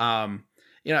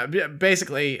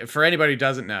 Basically, for anybody who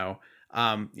doesn't know,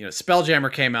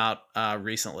 Spelljammer came out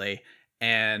recently,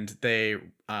 and they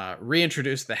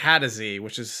reintroduced the Hadazee,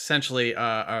 which is essentially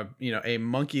a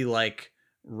monkey-like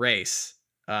race,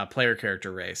 player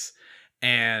character race.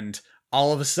 And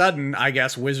all of a sudden, I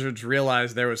guess Wizards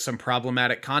realized there was some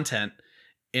problematic content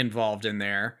involved in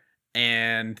there,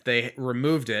 and they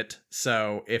removed it.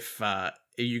 So if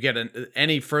you get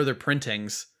any further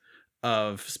printings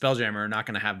of Spelljammer, are not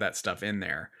going to have that stuff in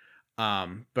there.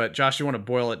 But Josh, you want to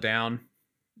boil it down,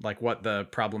 like what the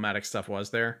problematic stuff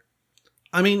was there?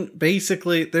 I mean,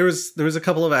 basically, there was a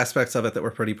couple of aspects of it that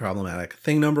were pretty problematic.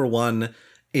 Thing number one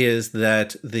is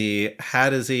that the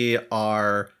Hadazee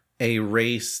are a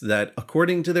race that,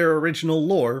 according to their original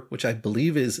lore, which I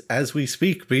believe is, as we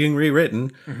speak, being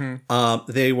rewritten,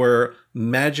 they were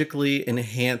magically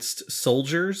enhanced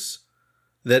soldiers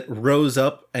that rose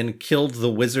up and killed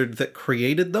the wizard that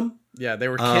created them. Yeah, they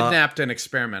were kidnapped and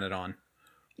experimented on.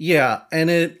 Yeah, and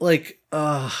it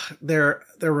they're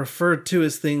referred to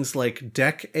as things like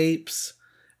deck apes,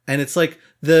 and it's like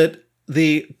the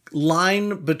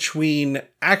line between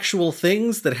actual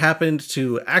things that happened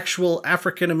to actual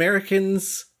African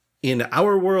Americans in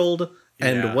our world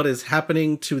and what is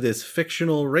happening to this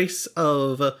fictional race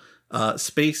of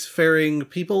spacefaring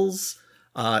peoples.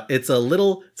 It's a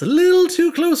little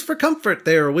too close for comfort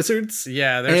there, wizards.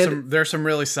 Yeah, there's some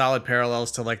really solid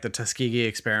parallels to like the Tuskegee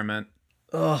experiment.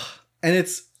 And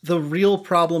it's the real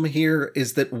problem here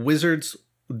is that wizards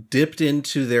dipped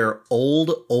into their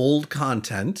old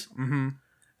content. Mm-hmm.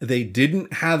 They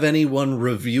didn't have anyone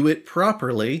review it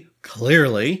properly,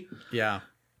 clearly. Yeah.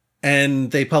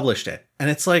 And they published it. And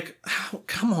it's like, oh,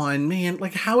 come on, man.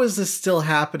 Like, how is this still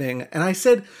happening? And I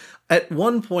said, at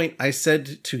one point, I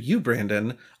said to you,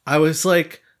 Brandon, I was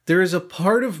like, there is a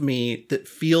part of me that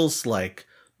feels like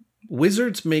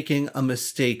Wizards making a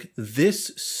mistake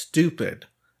this stupid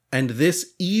and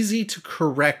this easy to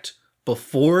correct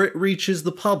before it reaches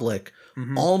the public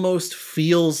almost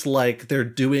feels like they're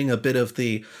doing a bit of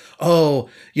the,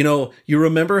 you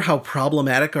remember how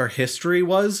problematic our history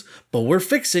was, but we're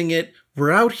fixing it.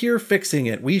 We're out here fixing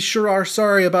it. We sure are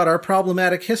sorry about our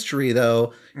problematic history,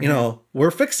 though.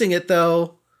 We're fixing it,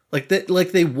 though. Like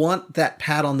they want that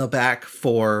pat on the back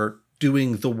for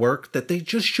doing the work that they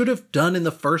just should have done in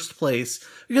the first place.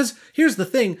 Because here's the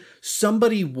thing,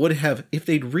 somebody would have, if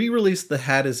they'd re-released the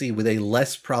Haddazee with a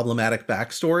less problematic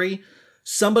backstory,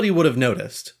 somebody would have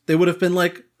noticed. They would have been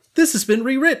like, this has been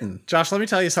rewritten. Josh, let me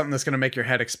tell you something that's going to make your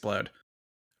head explode.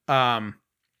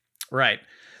 Right.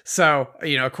 So,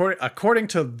 according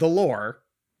to the lore,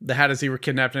 the Haddazee were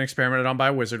kidnapped and experimented on by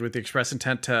a wizard with the express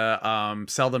intent to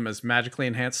sell them as magically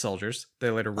enhanced soldiers. They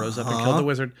later rose up and killed the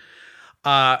wizard.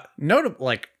 I'm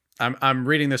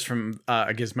reading this from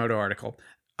a Gizmodo article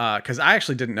because I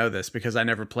actually didn't know this because I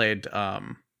never played.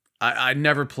 I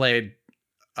never played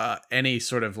any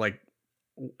sort of like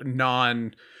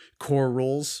non-core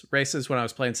rules races when I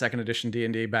was playing second edition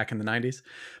D&D back in the 90s.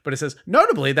 But it says,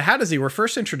 notably, the Haddazee were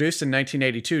first introduced in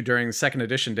 1982 during the second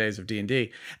edition days of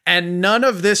D&D, and none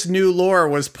of this new lore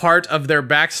was part of their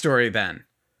backstory then.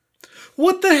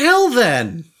 What the hell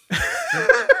then?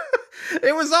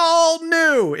 It was all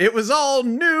new. It was all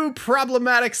new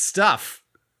problematic stuff.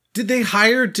 Did they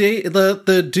hire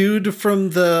the dude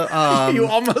from the... You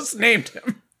almost named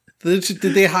him. Did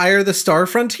they hire the Star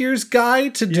Frontiers guy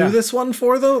to do this one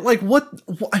for them? Like, what?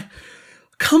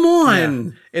 Come on.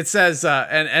 Yeah. It says,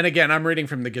 and again, I'm reading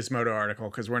from the Gizmodo article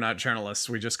because we're not journalists.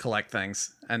 We just collect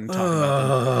things and talk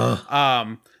about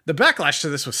them. The backlash to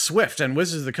this was swift, and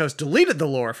Wizards of the Coast deleted the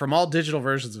lore from all digital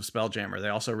versions of Spelljammer. They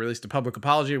also released a public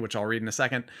apology, which I'll read in a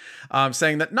second,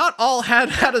 saying that not all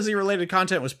Haddazee-related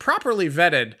content was properly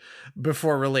vetted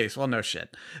before release. Well, no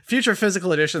shit. Future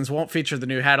physical editions won't feature the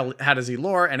new Haddazee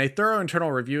lore, and a thorough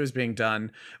internal review is being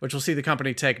done, which will see the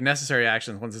company take necessary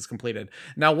actions once it's completed.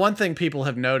 Now, one thing people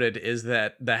have noted is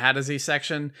that the Haddazee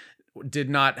section did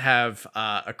not have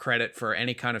a credit for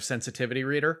any kind of sensitivity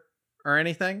reader or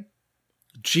anything.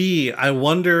 Gee, I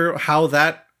wonder how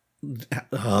that...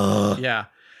 Yeah.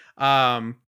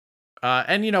 And,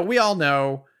 we all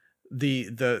know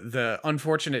the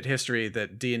unfortunate history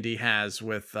that D&D has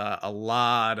with a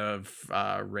lot of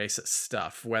racist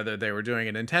stuff, whether they were doing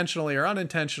it intentionally or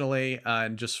unintentionally,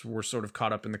 and just were sort of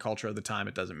caught up in the culture of the time.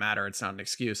 It doesn't matter. It's not an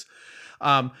excuse.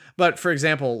 But for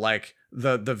example, like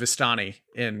the Vistani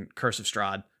in Curse of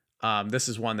Strahd, this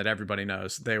is one that everybody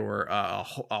knows. They were a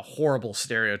horrible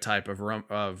stereotype of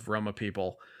Roma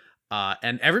people,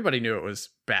 and everybody knew it was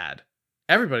bad.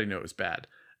 Everybody knew it was bad.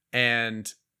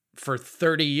 And for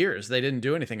 30 years, they didn't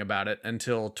do anything about it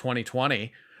until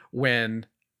 2020, when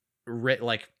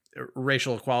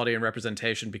racial equality and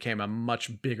representation became a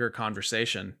much bigger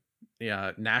conversation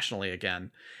nationally again.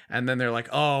 And then they're like,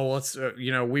 oh, let's,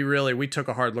 we took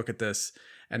a hard look at this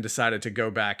and decided to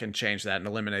go back and change that and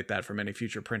eliminate that from any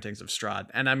future printings of Strahd.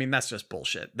 And I mean, that's just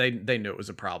bullshit. They knew it was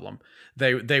a problem.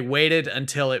 They waited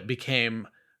until it became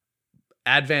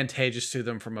advantageous to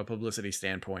them from a publicity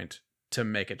standpoint to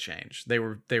make a change. They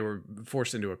were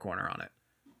forced into a corner on it.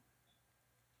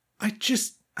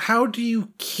 How do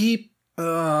you keep...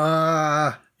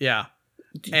 Yeah.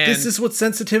 This is what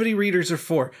sensitivity readers are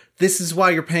for. This is why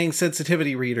you're paying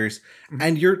sensitivity readers.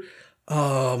 And you're...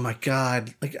 Oh my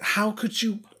God. Like, how could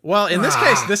you... Well, in this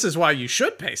case, this is why you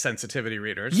should pay sensitivity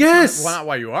readers. Yes. It's not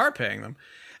why you are paying them.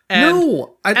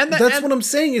 No, and that's what I'm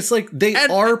saying. It's like they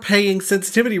are paying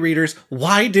sensitivity readers.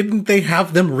 Why didn't they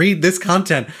have them read this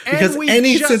content? Because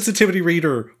any sensitivity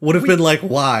reader would have been like,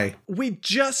 why? We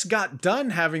just got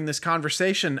done having this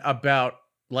conversation about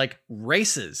like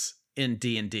races in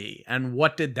D&D and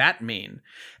what did that mean?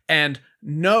 And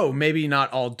no, maybe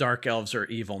not all dark elves are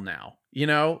evil now. You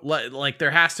know, like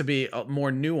there has to be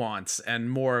more nuance and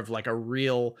more of like a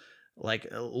real, like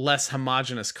less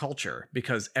homogenous culture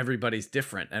because everybody's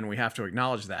different and we have to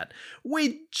acknowledge that.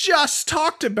 We just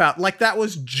talked about, like, that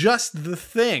was just the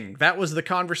thing. That was the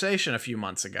conversation a few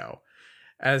months ago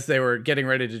as they were getting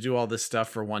ready to do all this stuff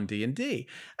for 1D&D.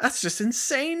 That's just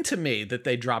insane to me that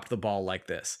they dropped the ball like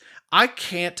this. I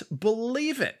can't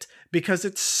believe it because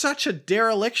it's such a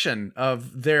dereliction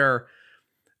of their,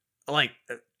 like,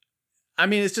 I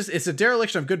mean, it's a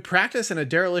dereliction of good practice and a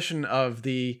dereliction of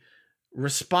the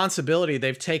responsibility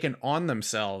they've taken on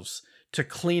themselves to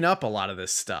clean up a lot of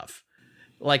this stuff.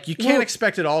 Like, you can't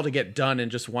expect it all to get done in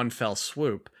just one fell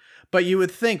swoop. But you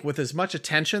would think with as much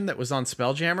attention that was on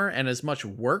Spelljammer and as much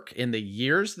work in the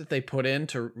years that they put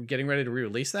into getting ready to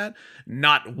re-release that,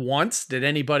 not once did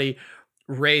anybody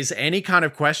raise any kind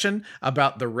of question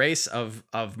about the race of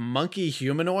monkey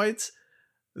humanoids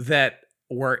that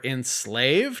were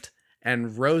enslaved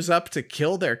and rose up to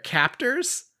kill their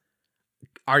captors.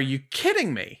 Are you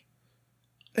kidding me?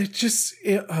 This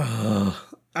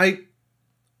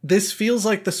feels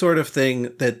like the sort of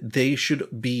thing that they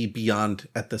should be beyond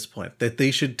at this point. That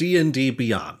they should D&D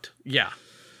beyond. Yeah.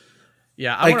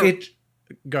 Yeah.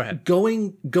 Go ahead.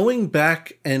 Going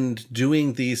back and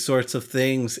doing these sorts of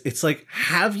things, it's like,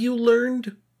 have you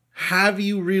learned? Have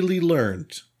you really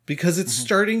learned? Because it's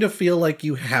starting to feel like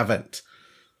you haven't.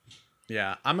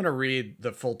 Yeah. I'm going to read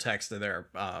the full text of their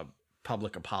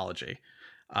public apology.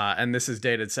 And this is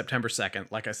dated September 2nd.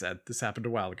 Like I said, this happened a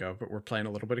while ago, but we're playing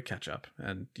a little bit of catch up.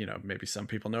 And, you know, maybe some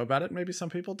people know about it. Maybe some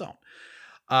people don't.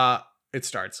 It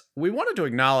starts. We wanted to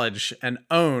acknowledge and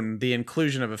own the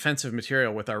inclusion of offensive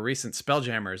material with our recent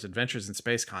Spelljammers Adventures in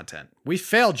Space content. We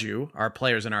failed you, our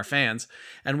players and our fans,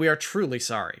 and we are truly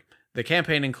sorry. The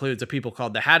campaign includes a people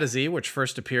called the Hadazee, which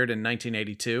first appeared in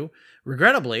 1982.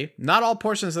 Regrettably, not all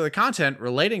portions of the content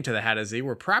relating to the Hadazee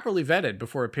were properly vetted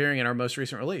before appearing in our most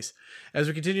recent release. As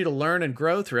we continue to learn and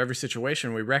grow through every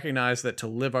situation, we recognize that to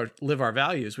live our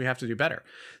values, we have to do better.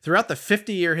 Throughout the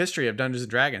 50-year history of Dungeons &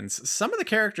 Dragons, some of the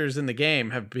characters in the game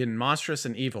have been monstrous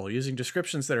and evil, using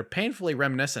descriptions that are painfully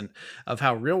reminiscent of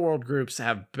how real-world groups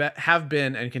have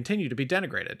been and continue to be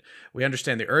denigrated. We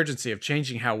understand the urgency of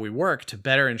changing how we work to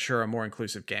better ensure a more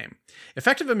inclusive game.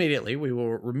 Effective immediately, we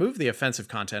will remove the offensive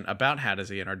content about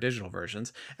Hadazee in our digital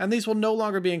versions, and these will no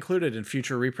longer be included in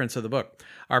future reprints of the book.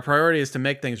 Our priority is to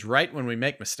make things right when we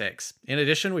make mistakes. In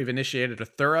addition, we've initiated a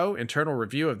thorough internal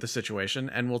review of the situation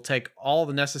and will take all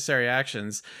the necessary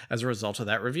actions as a result of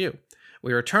that review.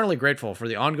 We are eternally grateful for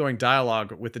the ongoing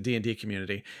dialogue with the D&D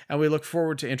community, and we look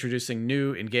forward to introducing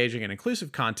new, engaging, and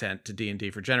inclusive content to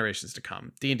D&D for generations to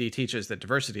come. D&D teaches that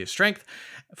diversity is strength,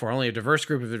 for only a diverse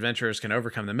group of adventurers can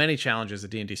overcome the many challenges a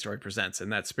D&D story presents. In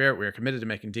that spirit, we are committed to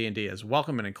making D&D as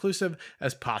welcome and inclusive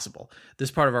as possible. This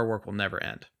part of our work will never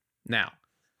end. Now,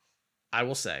 I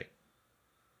will say,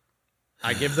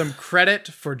 I give them credit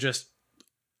for just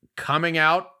coming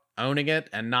out, owning it,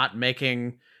 and not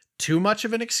making too much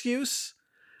of an excuse.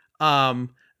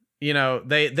 You know,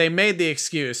 they made the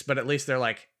excuse, but at least they're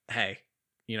like, hey,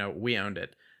 you know, we owned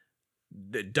it.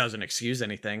 It doesn't excuse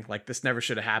anything. Like, this never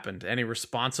should have happened. Any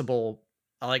responsible,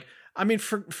 like, I mean,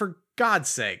 for God's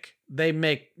sake, they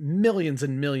make millions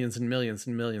and millions and millions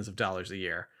and millions of dollars a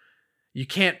year. You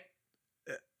can't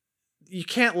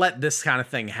let this kind of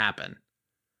thing happen.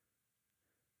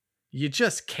 You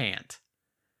just can't.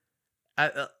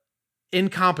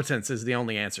 Incompetence is the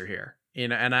only answer here, you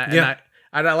know. And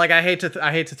I hate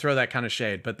to throw that kind of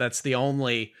shade, but that's the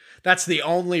only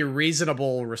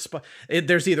reasonable response.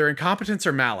 There's either incompetence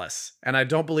or malice, and I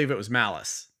don't believe it was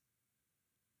malice.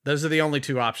 Those are the only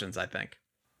two options, I think.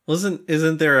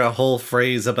 Isn't there a whole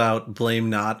phrase about blame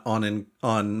not on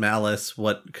malice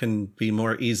what can be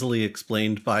more easily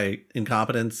explained by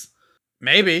incompetence?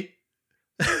 Maybe.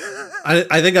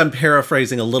 I think I'm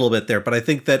paraphrasing a little bit there, but I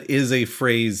think that is a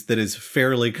phrase that is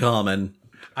fairly common.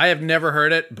 I have never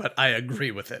heard it, but I agree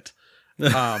with it.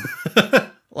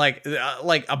 Like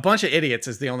a bunch of idiots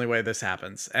is the only way this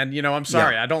happens. And, you know, I'm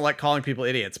sorry, I don't like calling people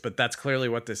idiots, but that's clearly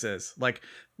what this is. Like,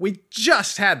 we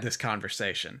just had this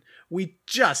conversation. We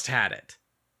just had it.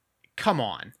 Come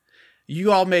on.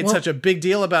 You all made such a big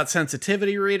deal about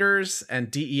sensitivity readers and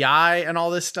DEI and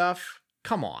all this stuff.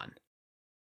 Come on.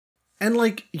 And,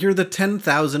 like, you're the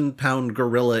 10,000-pound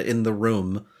gorilla in the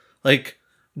room. Like,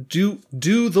 Do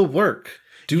the work.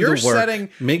 Do You're the work. setting.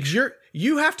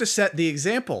 You have to set the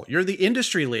example. You're the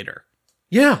industry leader.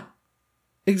 Yeah,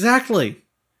 exactly.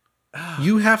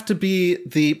 You have to be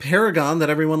the paragon that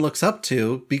everyone looks up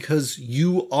to because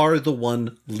you are the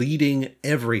one leading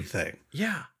everything.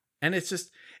 Yeah, and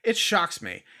it shocks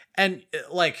me, and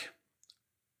like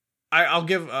I'll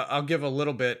give a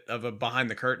little bit of a behind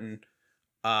the curtain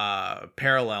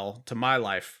parallel to my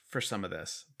life for some of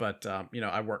this, but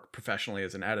I work professionally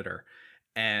as an editor,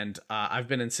 and I've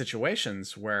been in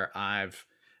situations where I've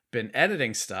been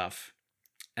editing stuff,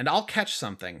 and I'll catch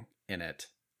something in it,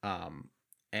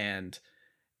 and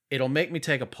it'll make me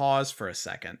take a pause for a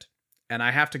second, and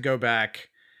I have to go back,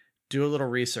 do a little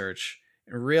research,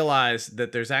 and realize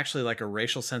that there's actually like a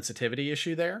racial sensitivity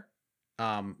issue there.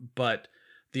 But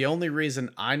the only reason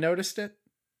I noticed it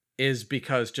is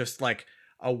because just like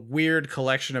a weird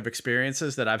collection of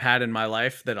experiences that I've had in my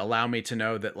life that allow me to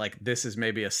know that like this is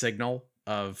maybe a signal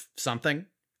of something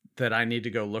that I need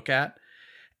to go look at.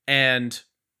 And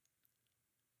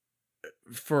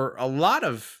for a lot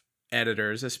of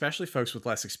editors, especially folks with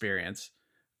less experience,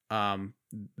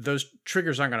 those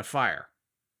triggers aren't going to fire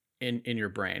in your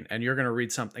brain, and you're going to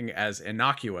read something as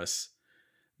innocuous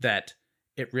that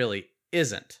it really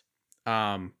isn't.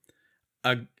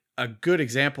 A good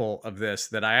example of this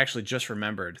that I actually just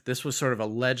remembered, this was sort of a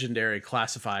legendary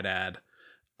classified ad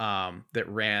that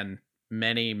ran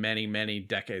many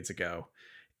decades ago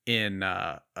in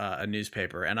a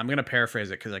newspaper, and I'm going to paraphrase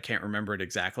it because I can't remember it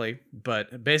exactly,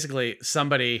 but basically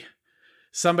somebody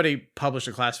published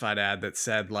a classified ad that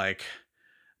said like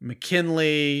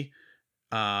McKinley,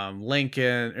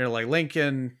 Lincoln, or like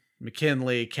Lincoln,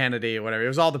 McKinley, Kennedy, or whatever. It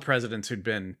was all the presidents who'd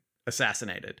been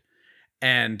assassinated,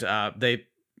 and I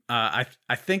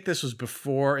think this was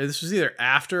bought either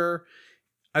after.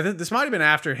 I think this might have been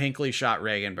after Hinckley shot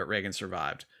Reagan, but Reagan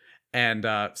survived, and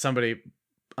somebody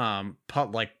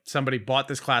bought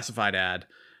this classified ad.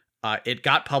 It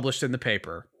got published in the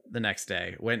paper the next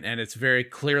day, and it's very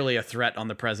clearly a threat on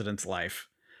the president's life.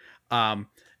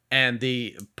 And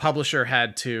the publisher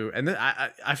had to, and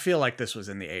I feel like this was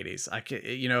in the 80s.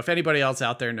 If anybody else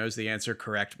out there knows the answer,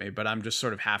 correct me, but I'm just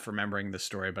sort of half remembering the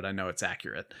story, but I know it's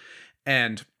accurate.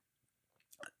 And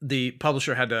the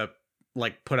publisher had to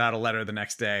like put out a letter the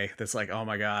next day that's like, oh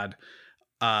my God,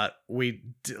 I'm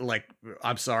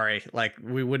sorry, like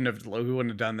we wouldn't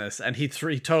have done this. And he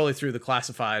totally threw the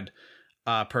classified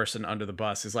person under the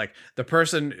bus. Is like the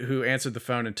person who answered the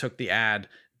phone and took the ad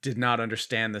did not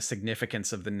understand the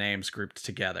significance of the names grouped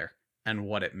together and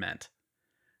what it meant.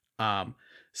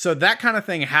 So that kind of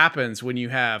thing happens when you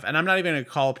have, and I'm not even going to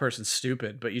call a person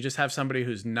stupid, but you just have somebody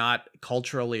who's not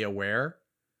culturally aware,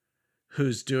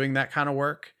 who's doing that kind of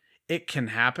work. It can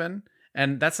happen.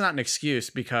 And that's not an excuse,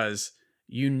 because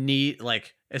you need,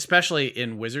 like, especially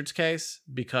in Wizards' case,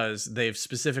 because they've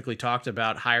specifically talked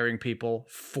about hiring people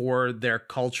for their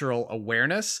cultural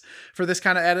awareness for this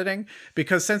kind of editing,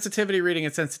 because sensitivity reading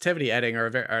and sensitivity editing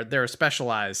they're a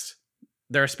specialized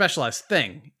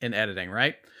thing in editing,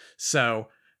 right? So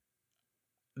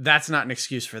that's not an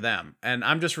excuse for them. And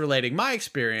I'm just relating my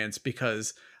experience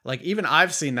because, like, even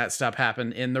I've seen that stuff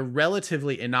happen in the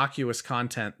relatively innocuous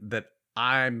content that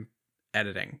I'm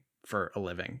editing for a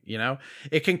living.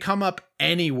 It can come up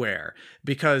anywhere,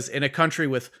 because in a country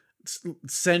with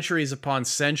centuries upon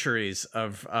centuries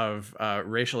of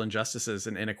racial injustices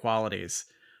and inequalities,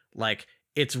 like,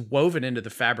 it's woven into the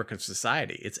fabric of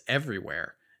society. It's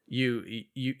everywhere. You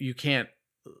can't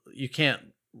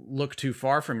look too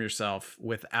far from yourself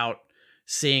without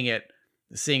seeing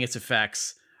its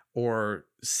effects, or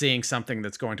seeing something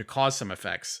that's going to cause some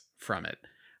effects from it.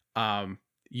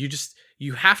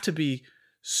 You have to be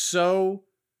so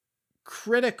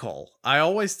critical. I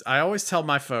always tell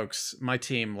my folks, my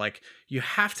team, like, you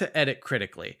have to edit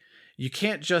critically. You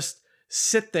can't just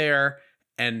sit there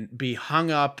and be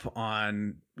hung up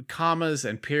on commas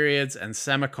and periods and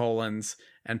semicolons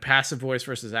and passive voice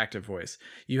versus active voice.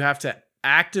 You have to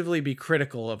actively be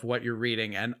critical of what you're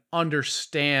reading and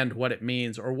understand what it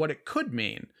means or what it could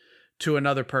mean to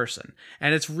another person.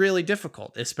 And it's really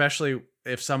difficult, especially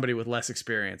if somebody with less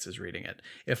experience is reading it.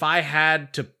 If I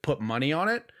had to put money on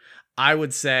it, I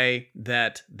would say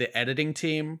that the editing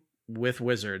team with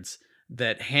Wizards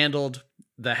that handled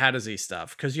the Hadazee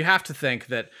stuff, because you have to think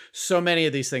that so many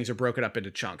of these things are broken up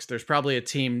into chunks. There's probably a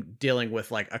team dealing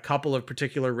with like a couple of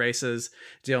particular races,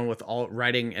 dealing with all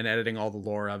writing and editing all the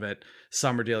lore of it.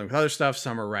 Some are dealing with other stuff.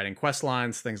 Some are writing quest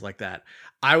lines, things like that.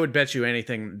 I would bet you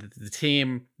anything that the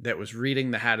team that was reading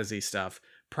the Hadazee stuff,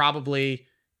 probably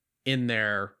in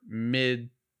their mid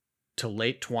to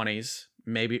late 20s,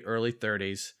 maybe early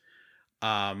 30s,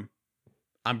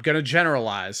 I'm going to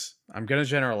generalize.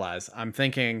 I'm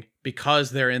thinking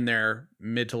because they're in their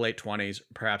mid to late 20s,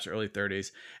 perhaps early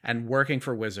 30s, and working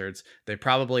for Wizards, they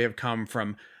probably have come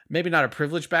from maybe not a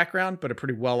privileged background, but a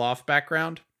pretty well-off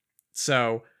background.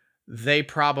 So they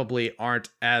probably aren't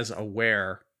as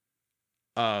aware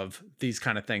of these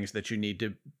kind of things that you need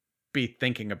to be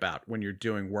thinking about when you're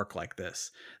doing work like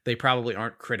this. They probably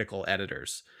aren't critical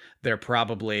editors. They're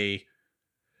probably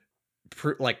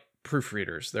like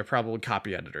proofreaders. They're probably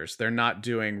copy editors. They're not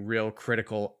doing real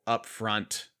critical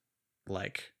upfront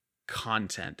like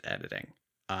content editing.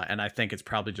 And I think it's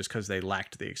probably just because they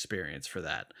lacked the experience for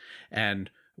that. And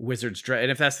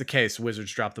and if that's the case,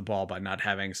 Wizards dropped the ball by not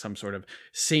having some sort of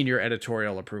senior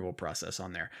editorial approval process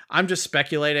on there. I'm just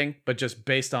speculating, but just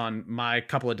based on my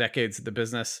couple of decades of the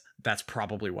business, that's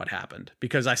probably what happened.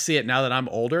 Because I see it now that I'm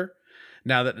older,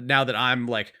 now that I'm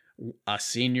like a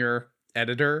senior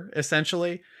editor,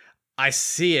 essentially, I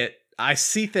see it. I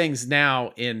see things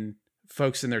now in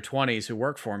folks in their 20s who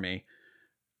work for me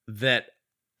that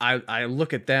I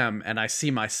look at them and I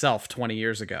see myself 20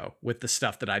 years ago with the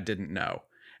stuff that I didn't know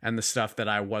and the stuff that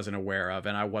I wasn't aware of,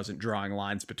 and I wasn't drawing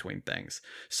lines between things.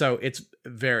 So it's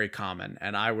very common,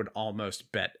 and I would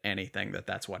almost bet anything that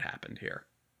that's what happened here.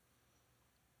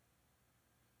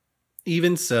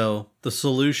 Even so, the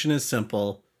solution is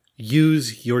simple.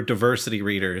 Use your diversity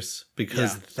readers,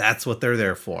 because that's what they're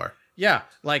there for. Yeah,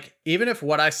 like, even if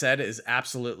what I said is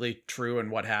absolutely true and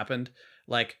what happened,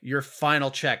 like, your final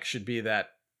check should be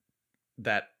that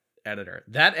editor.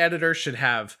 That editor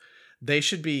they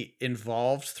should be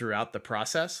involved throughout the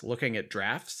process, looking at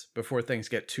drafts before things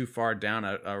get too far down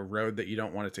a road that you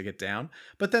don't want it to get down.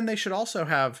 But then they should also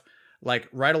have, like,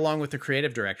 right along with the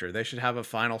creative director, they should have a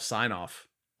final sign off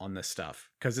on this stuff,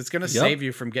 because it's going to save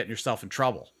you from getting yourself in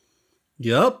trouble.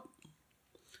 Yep.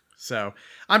 So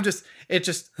I'm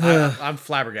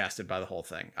flabbergasted by the whole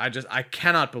thing. I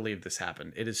cannot believe this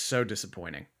happened. It is so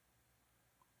disappointing.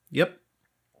 Yep.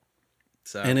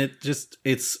 So, and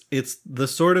it's the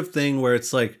sort of thing where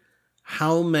it's like,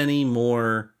 how many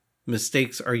more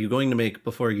mistakes are you going to make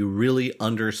before you really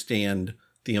understand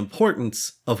the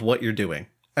importance of what you're doing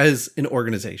as an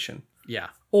organization? Yeah.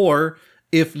 Or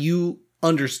if you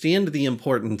understand the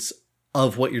importance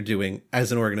of what you're doing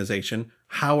as an organization,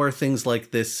 how are things like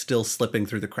this still slipping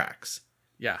through the cracks?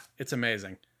 Yeah, it's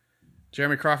amazing.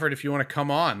 Jeremy Crawford, if you want to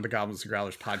come on the Goblins and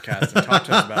Growlers podcast and talk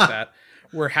to us about that,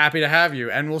 we're happy to have you,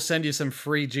 and we'll send you some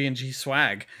free G&G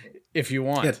swag if you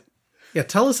want. Yeah,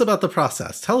 tell us about the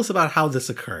process. Tell us about how this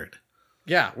occurred.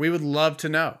 Yeah, we would love to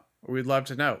know. We'd love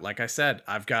to know. Like I said,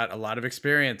 I've got a lot of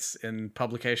experience in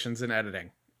publications and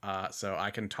editing, so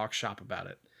I can talk shop about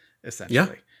it,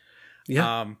 essentially.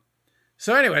 Yeah.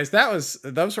 So anyways,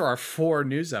 those were our 4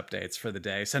 news updates for the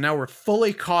day. So now we're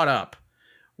fully caught up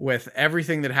with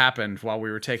everything that happened while we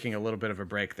were taking a little bit of a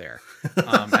break there.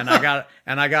 And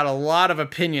I got a lot of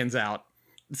opinions out.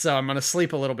 So I'm going to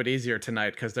sleep a little bit easier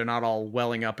tonight because they're not all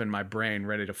welling up in my brain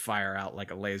ready to fire out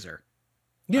like a laser.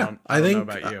 Yeah, I don't know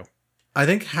about you. I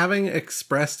think having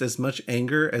expressed as much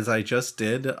anger as I just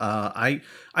did, I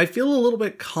feel a little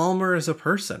bit calmer as a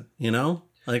person, you know?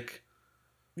 Like,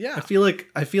 yeah. I feel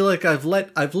like I've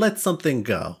let something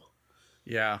go.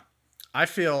 Yeah. I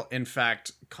feel, in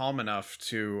fact, calm enough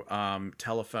to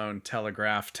telephone,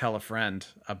 telegraph, tell a friend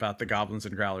about the Goblins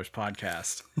and Growlers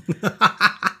podcast.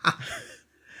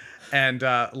 And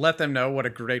let them know what a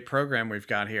great program we've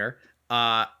got here.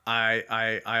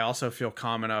 I also feel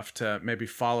calm enough to maybe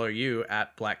follow you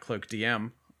at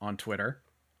BlackCloakDM on Twitter.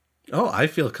 Oh, I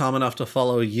feel calm enough to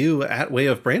follow you at Way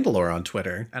of Brandalore on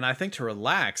Twitter. And I think to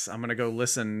relax, I'm going to go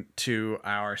listen to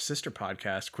our sister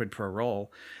podcast, Quid Pro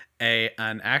Roll,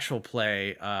 an actual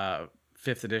play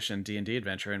 5th edition D&D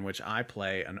adventure in which I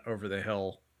play an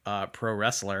over-the-hill pro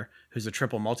wrestler who's a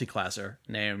triple multiclasser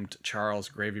named Charles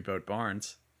Gravyboat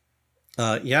Barnes.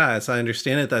 Yeah, as I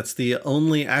understand it, that's the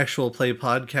only actual play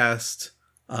podcast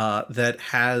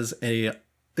that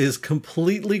is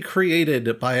completely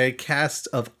created by a cast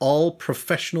of all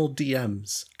professional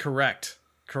DMs. Correct.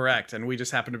 And we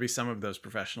just happen to be some of those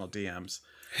professional DMs.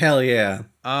 Hell yeah.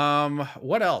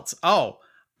 What else? Oh,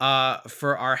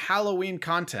 for our Halloween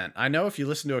content, I know if you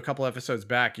listen to a couple episodes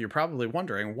back, you're probably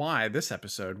wondering why this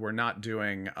episode we're not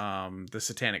doing the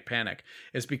Satanic Panic.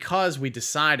 It's because we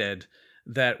decided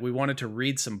that we wanted to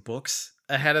read some books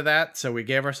ahead of that, so we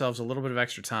gave ourselves a little bit of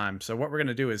extra time. So what we're going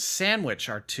to do is sandwich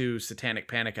our 2 Satanic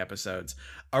Panic episodes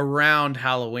around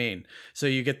Halloween. So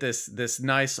you get this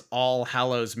nice All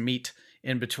Hallows meet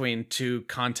in between two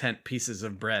content pieces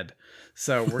of bread.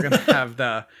 So we're going to have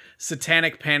the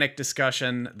Satanic Panic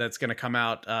discussion that's going to come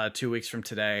out 2 weeks from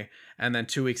today. And then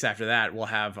 2 weeks after that, we'll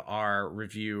have our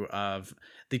review of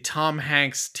the Tom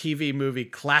Hanks TV movie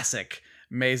classic,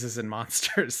 Mazes and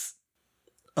Monsters.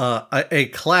 A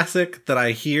classic that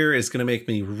I hear is going to make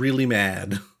me really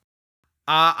mad.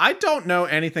 I don't know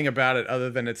anything about it other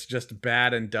than it's just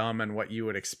bad and dumb and what you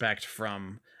would expect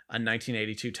from a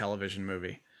 1982 television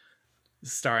movie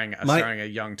starring a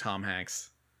young Tom Hanks.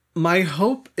 My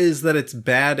hope is that it's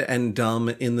bad and dumb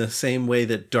in the same way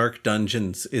that Dark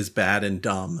Dungeons is bad and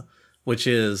dumb, which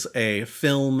is a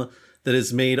film that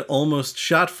is made almost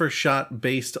shot for shot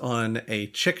based on a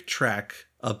chick track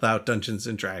about Dungeons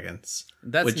and Dragons.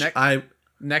 That's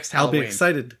next Halloween.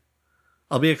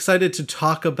 I'll be excited to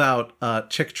talk about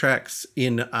chick tracks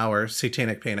in our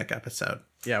Satanic Panic episode.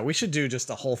 Yeah, we should do just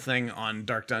a whole thing on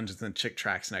Dark Dungeons and chick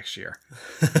tracks next year.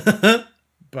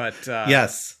 But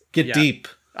yes, get deep.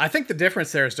 I think the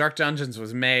difference there is Dark Dungeons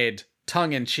was made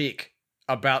tongue-in-cheek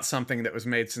about something that was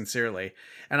made sincerely.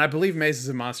 And I believe Mazes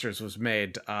and Monsters was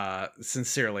made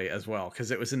sincerely as well, because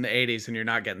it was in the 80s and you're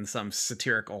not getting some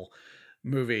satirical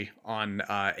movie on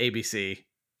ABC,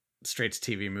 straight to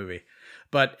TV movie.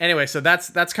 But anyway, so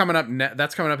that's coming up.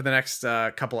 That's coming up in the next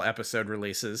couple episode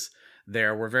releases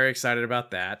there. We're very excited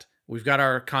about that. We've got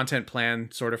our content plan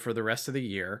sort of for the rest of the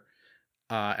year.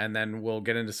 And then we'll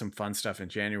get into some fun stuff in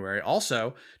January.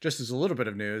 Also, just as a little bit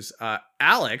of news,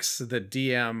 Alex, the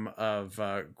DM of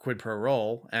Quid Pro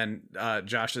Roll and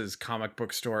Josh's comic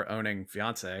book store owning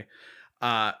fiance,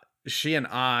 she and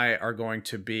I are going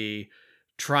to be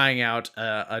trying out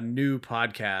a new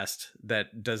podcast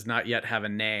that does not yet have a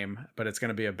name, but it's going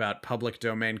to be about public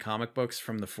domain comic books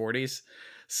from the 40s.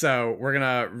 So we're going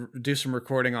to do some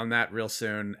recording on that real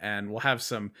soon, and we'll have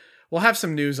some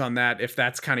news on that if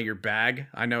that's kind of your bag.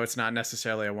 I know it's not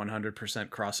necessarily a 100%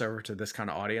 crossover to this kind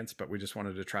of audience, but we just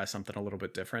wanted to try something a little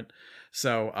bit different.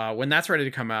 So when that's ready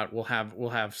to come out, we'll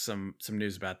have some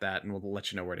news about that, and we'll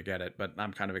let you know where to get it. But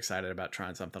I'm kind of excited about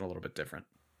trying something a little bit different.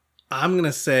 I'm going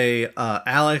to say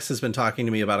Alex has been talking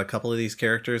to me about a couple of these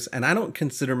characters, and I don't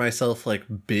consider myself like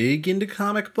big into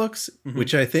comic books,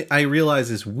 which I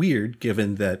realize is weird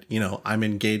given that, I'm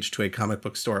engaged to a comic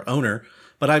book store owner,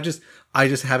 but I just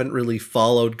haven't really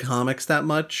followed comics that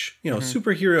much.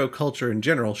 Superhero culture in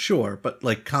general, sure, but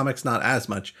like comics not as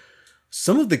much.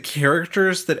 Some of the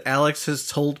characters that Alex has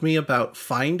told me about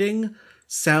finding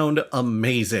sound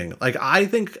amazing. Like, I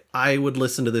think I would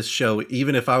listen to this show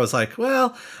even if I was like,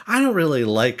 well, I don't really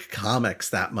like comics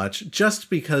that much, just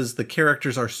because the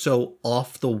characters are so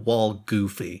off the wall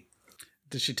goofy.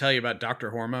 Did she tell you about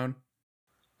Dr. Hormone?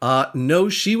 No,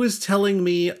 she was telling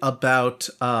me about,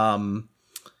 what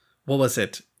was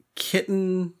it?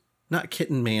 Not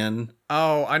Kitten Man.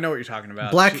 Oh, I know what you're talking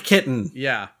about. Black Kitten.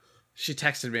 Yeah. She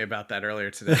texted me about that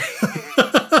earlier today.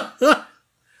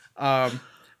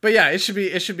 But yeah, it should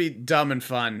be dumb and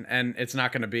fun, and it's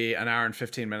not going to be an hour and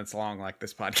 15 minutes long like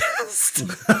this podcast.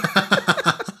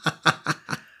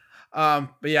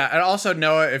 But yeah, and also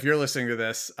Noah, if you're listening to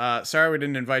this, sorry we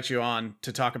didn't invite you on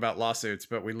to talk about lawsuits,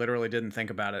 but we literally didn't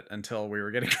think about it until we were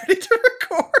getting ready to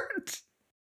record.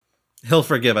 He'll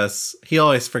forgive us. He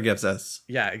always forgives us.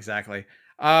 Yeah, exactly.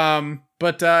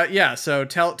 Yeah, so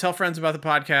tell friends about the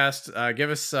podcast. Give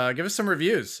us some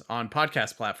reviews on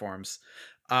podcast platforms.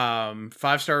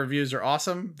 5-star reviews are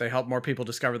awesome. They help more people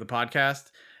discover the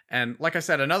podcast. And like I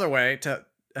said, another way to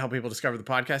help people discover the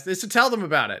podcast is to tell them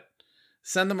about it.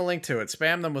 Send them a link to it.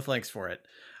 Spam them with links for it.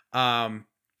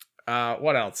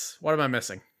 What else? What am I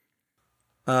missing?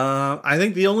 I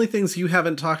think the only things you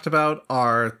haven't talked about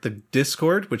are the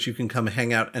Discord, which you can come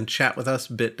hang out and chat with us,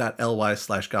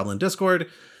 bit.ly/Goblin Discord.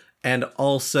 And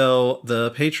also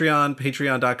the Patreon,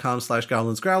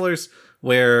 patreon.com/GoblinsGrowlers,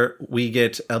 where we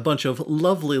get a bunch of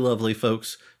lovely, lovely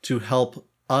folks to help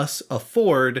us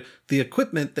afford the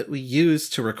equipment that we use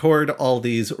to record all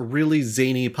these really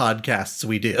zany podcasts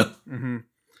we do. Mm-hmm.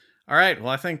 All right. Well,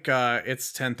 I think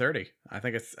it's 10:30. I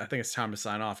think it's time to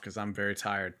sign off because I'm very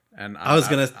tired and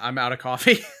I'm out of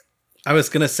coffee. I was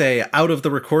gonna say, out of the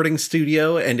recording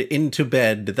studio and into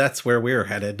bed. That's where we're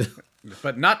headed,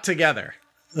 but not together.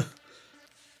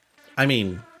 I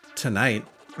mean, tonight.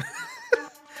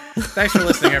 Thanks for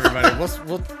listening, everybody.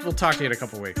 We'll talk to you in a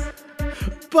couple weeks.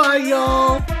 Bye,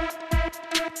 y'all.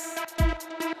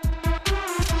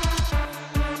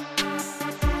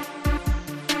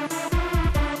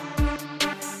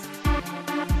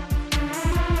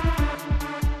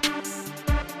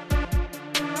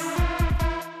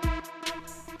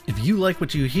 If you like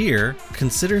what you hear,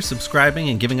 consider subscribing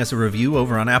and giving us a review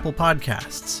over on Apple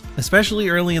Podcasts. Especially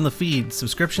early in the feed,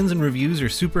 subscriptions and reviews are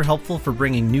super helpful for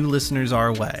bringing new listeners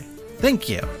our way. Thank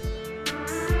you!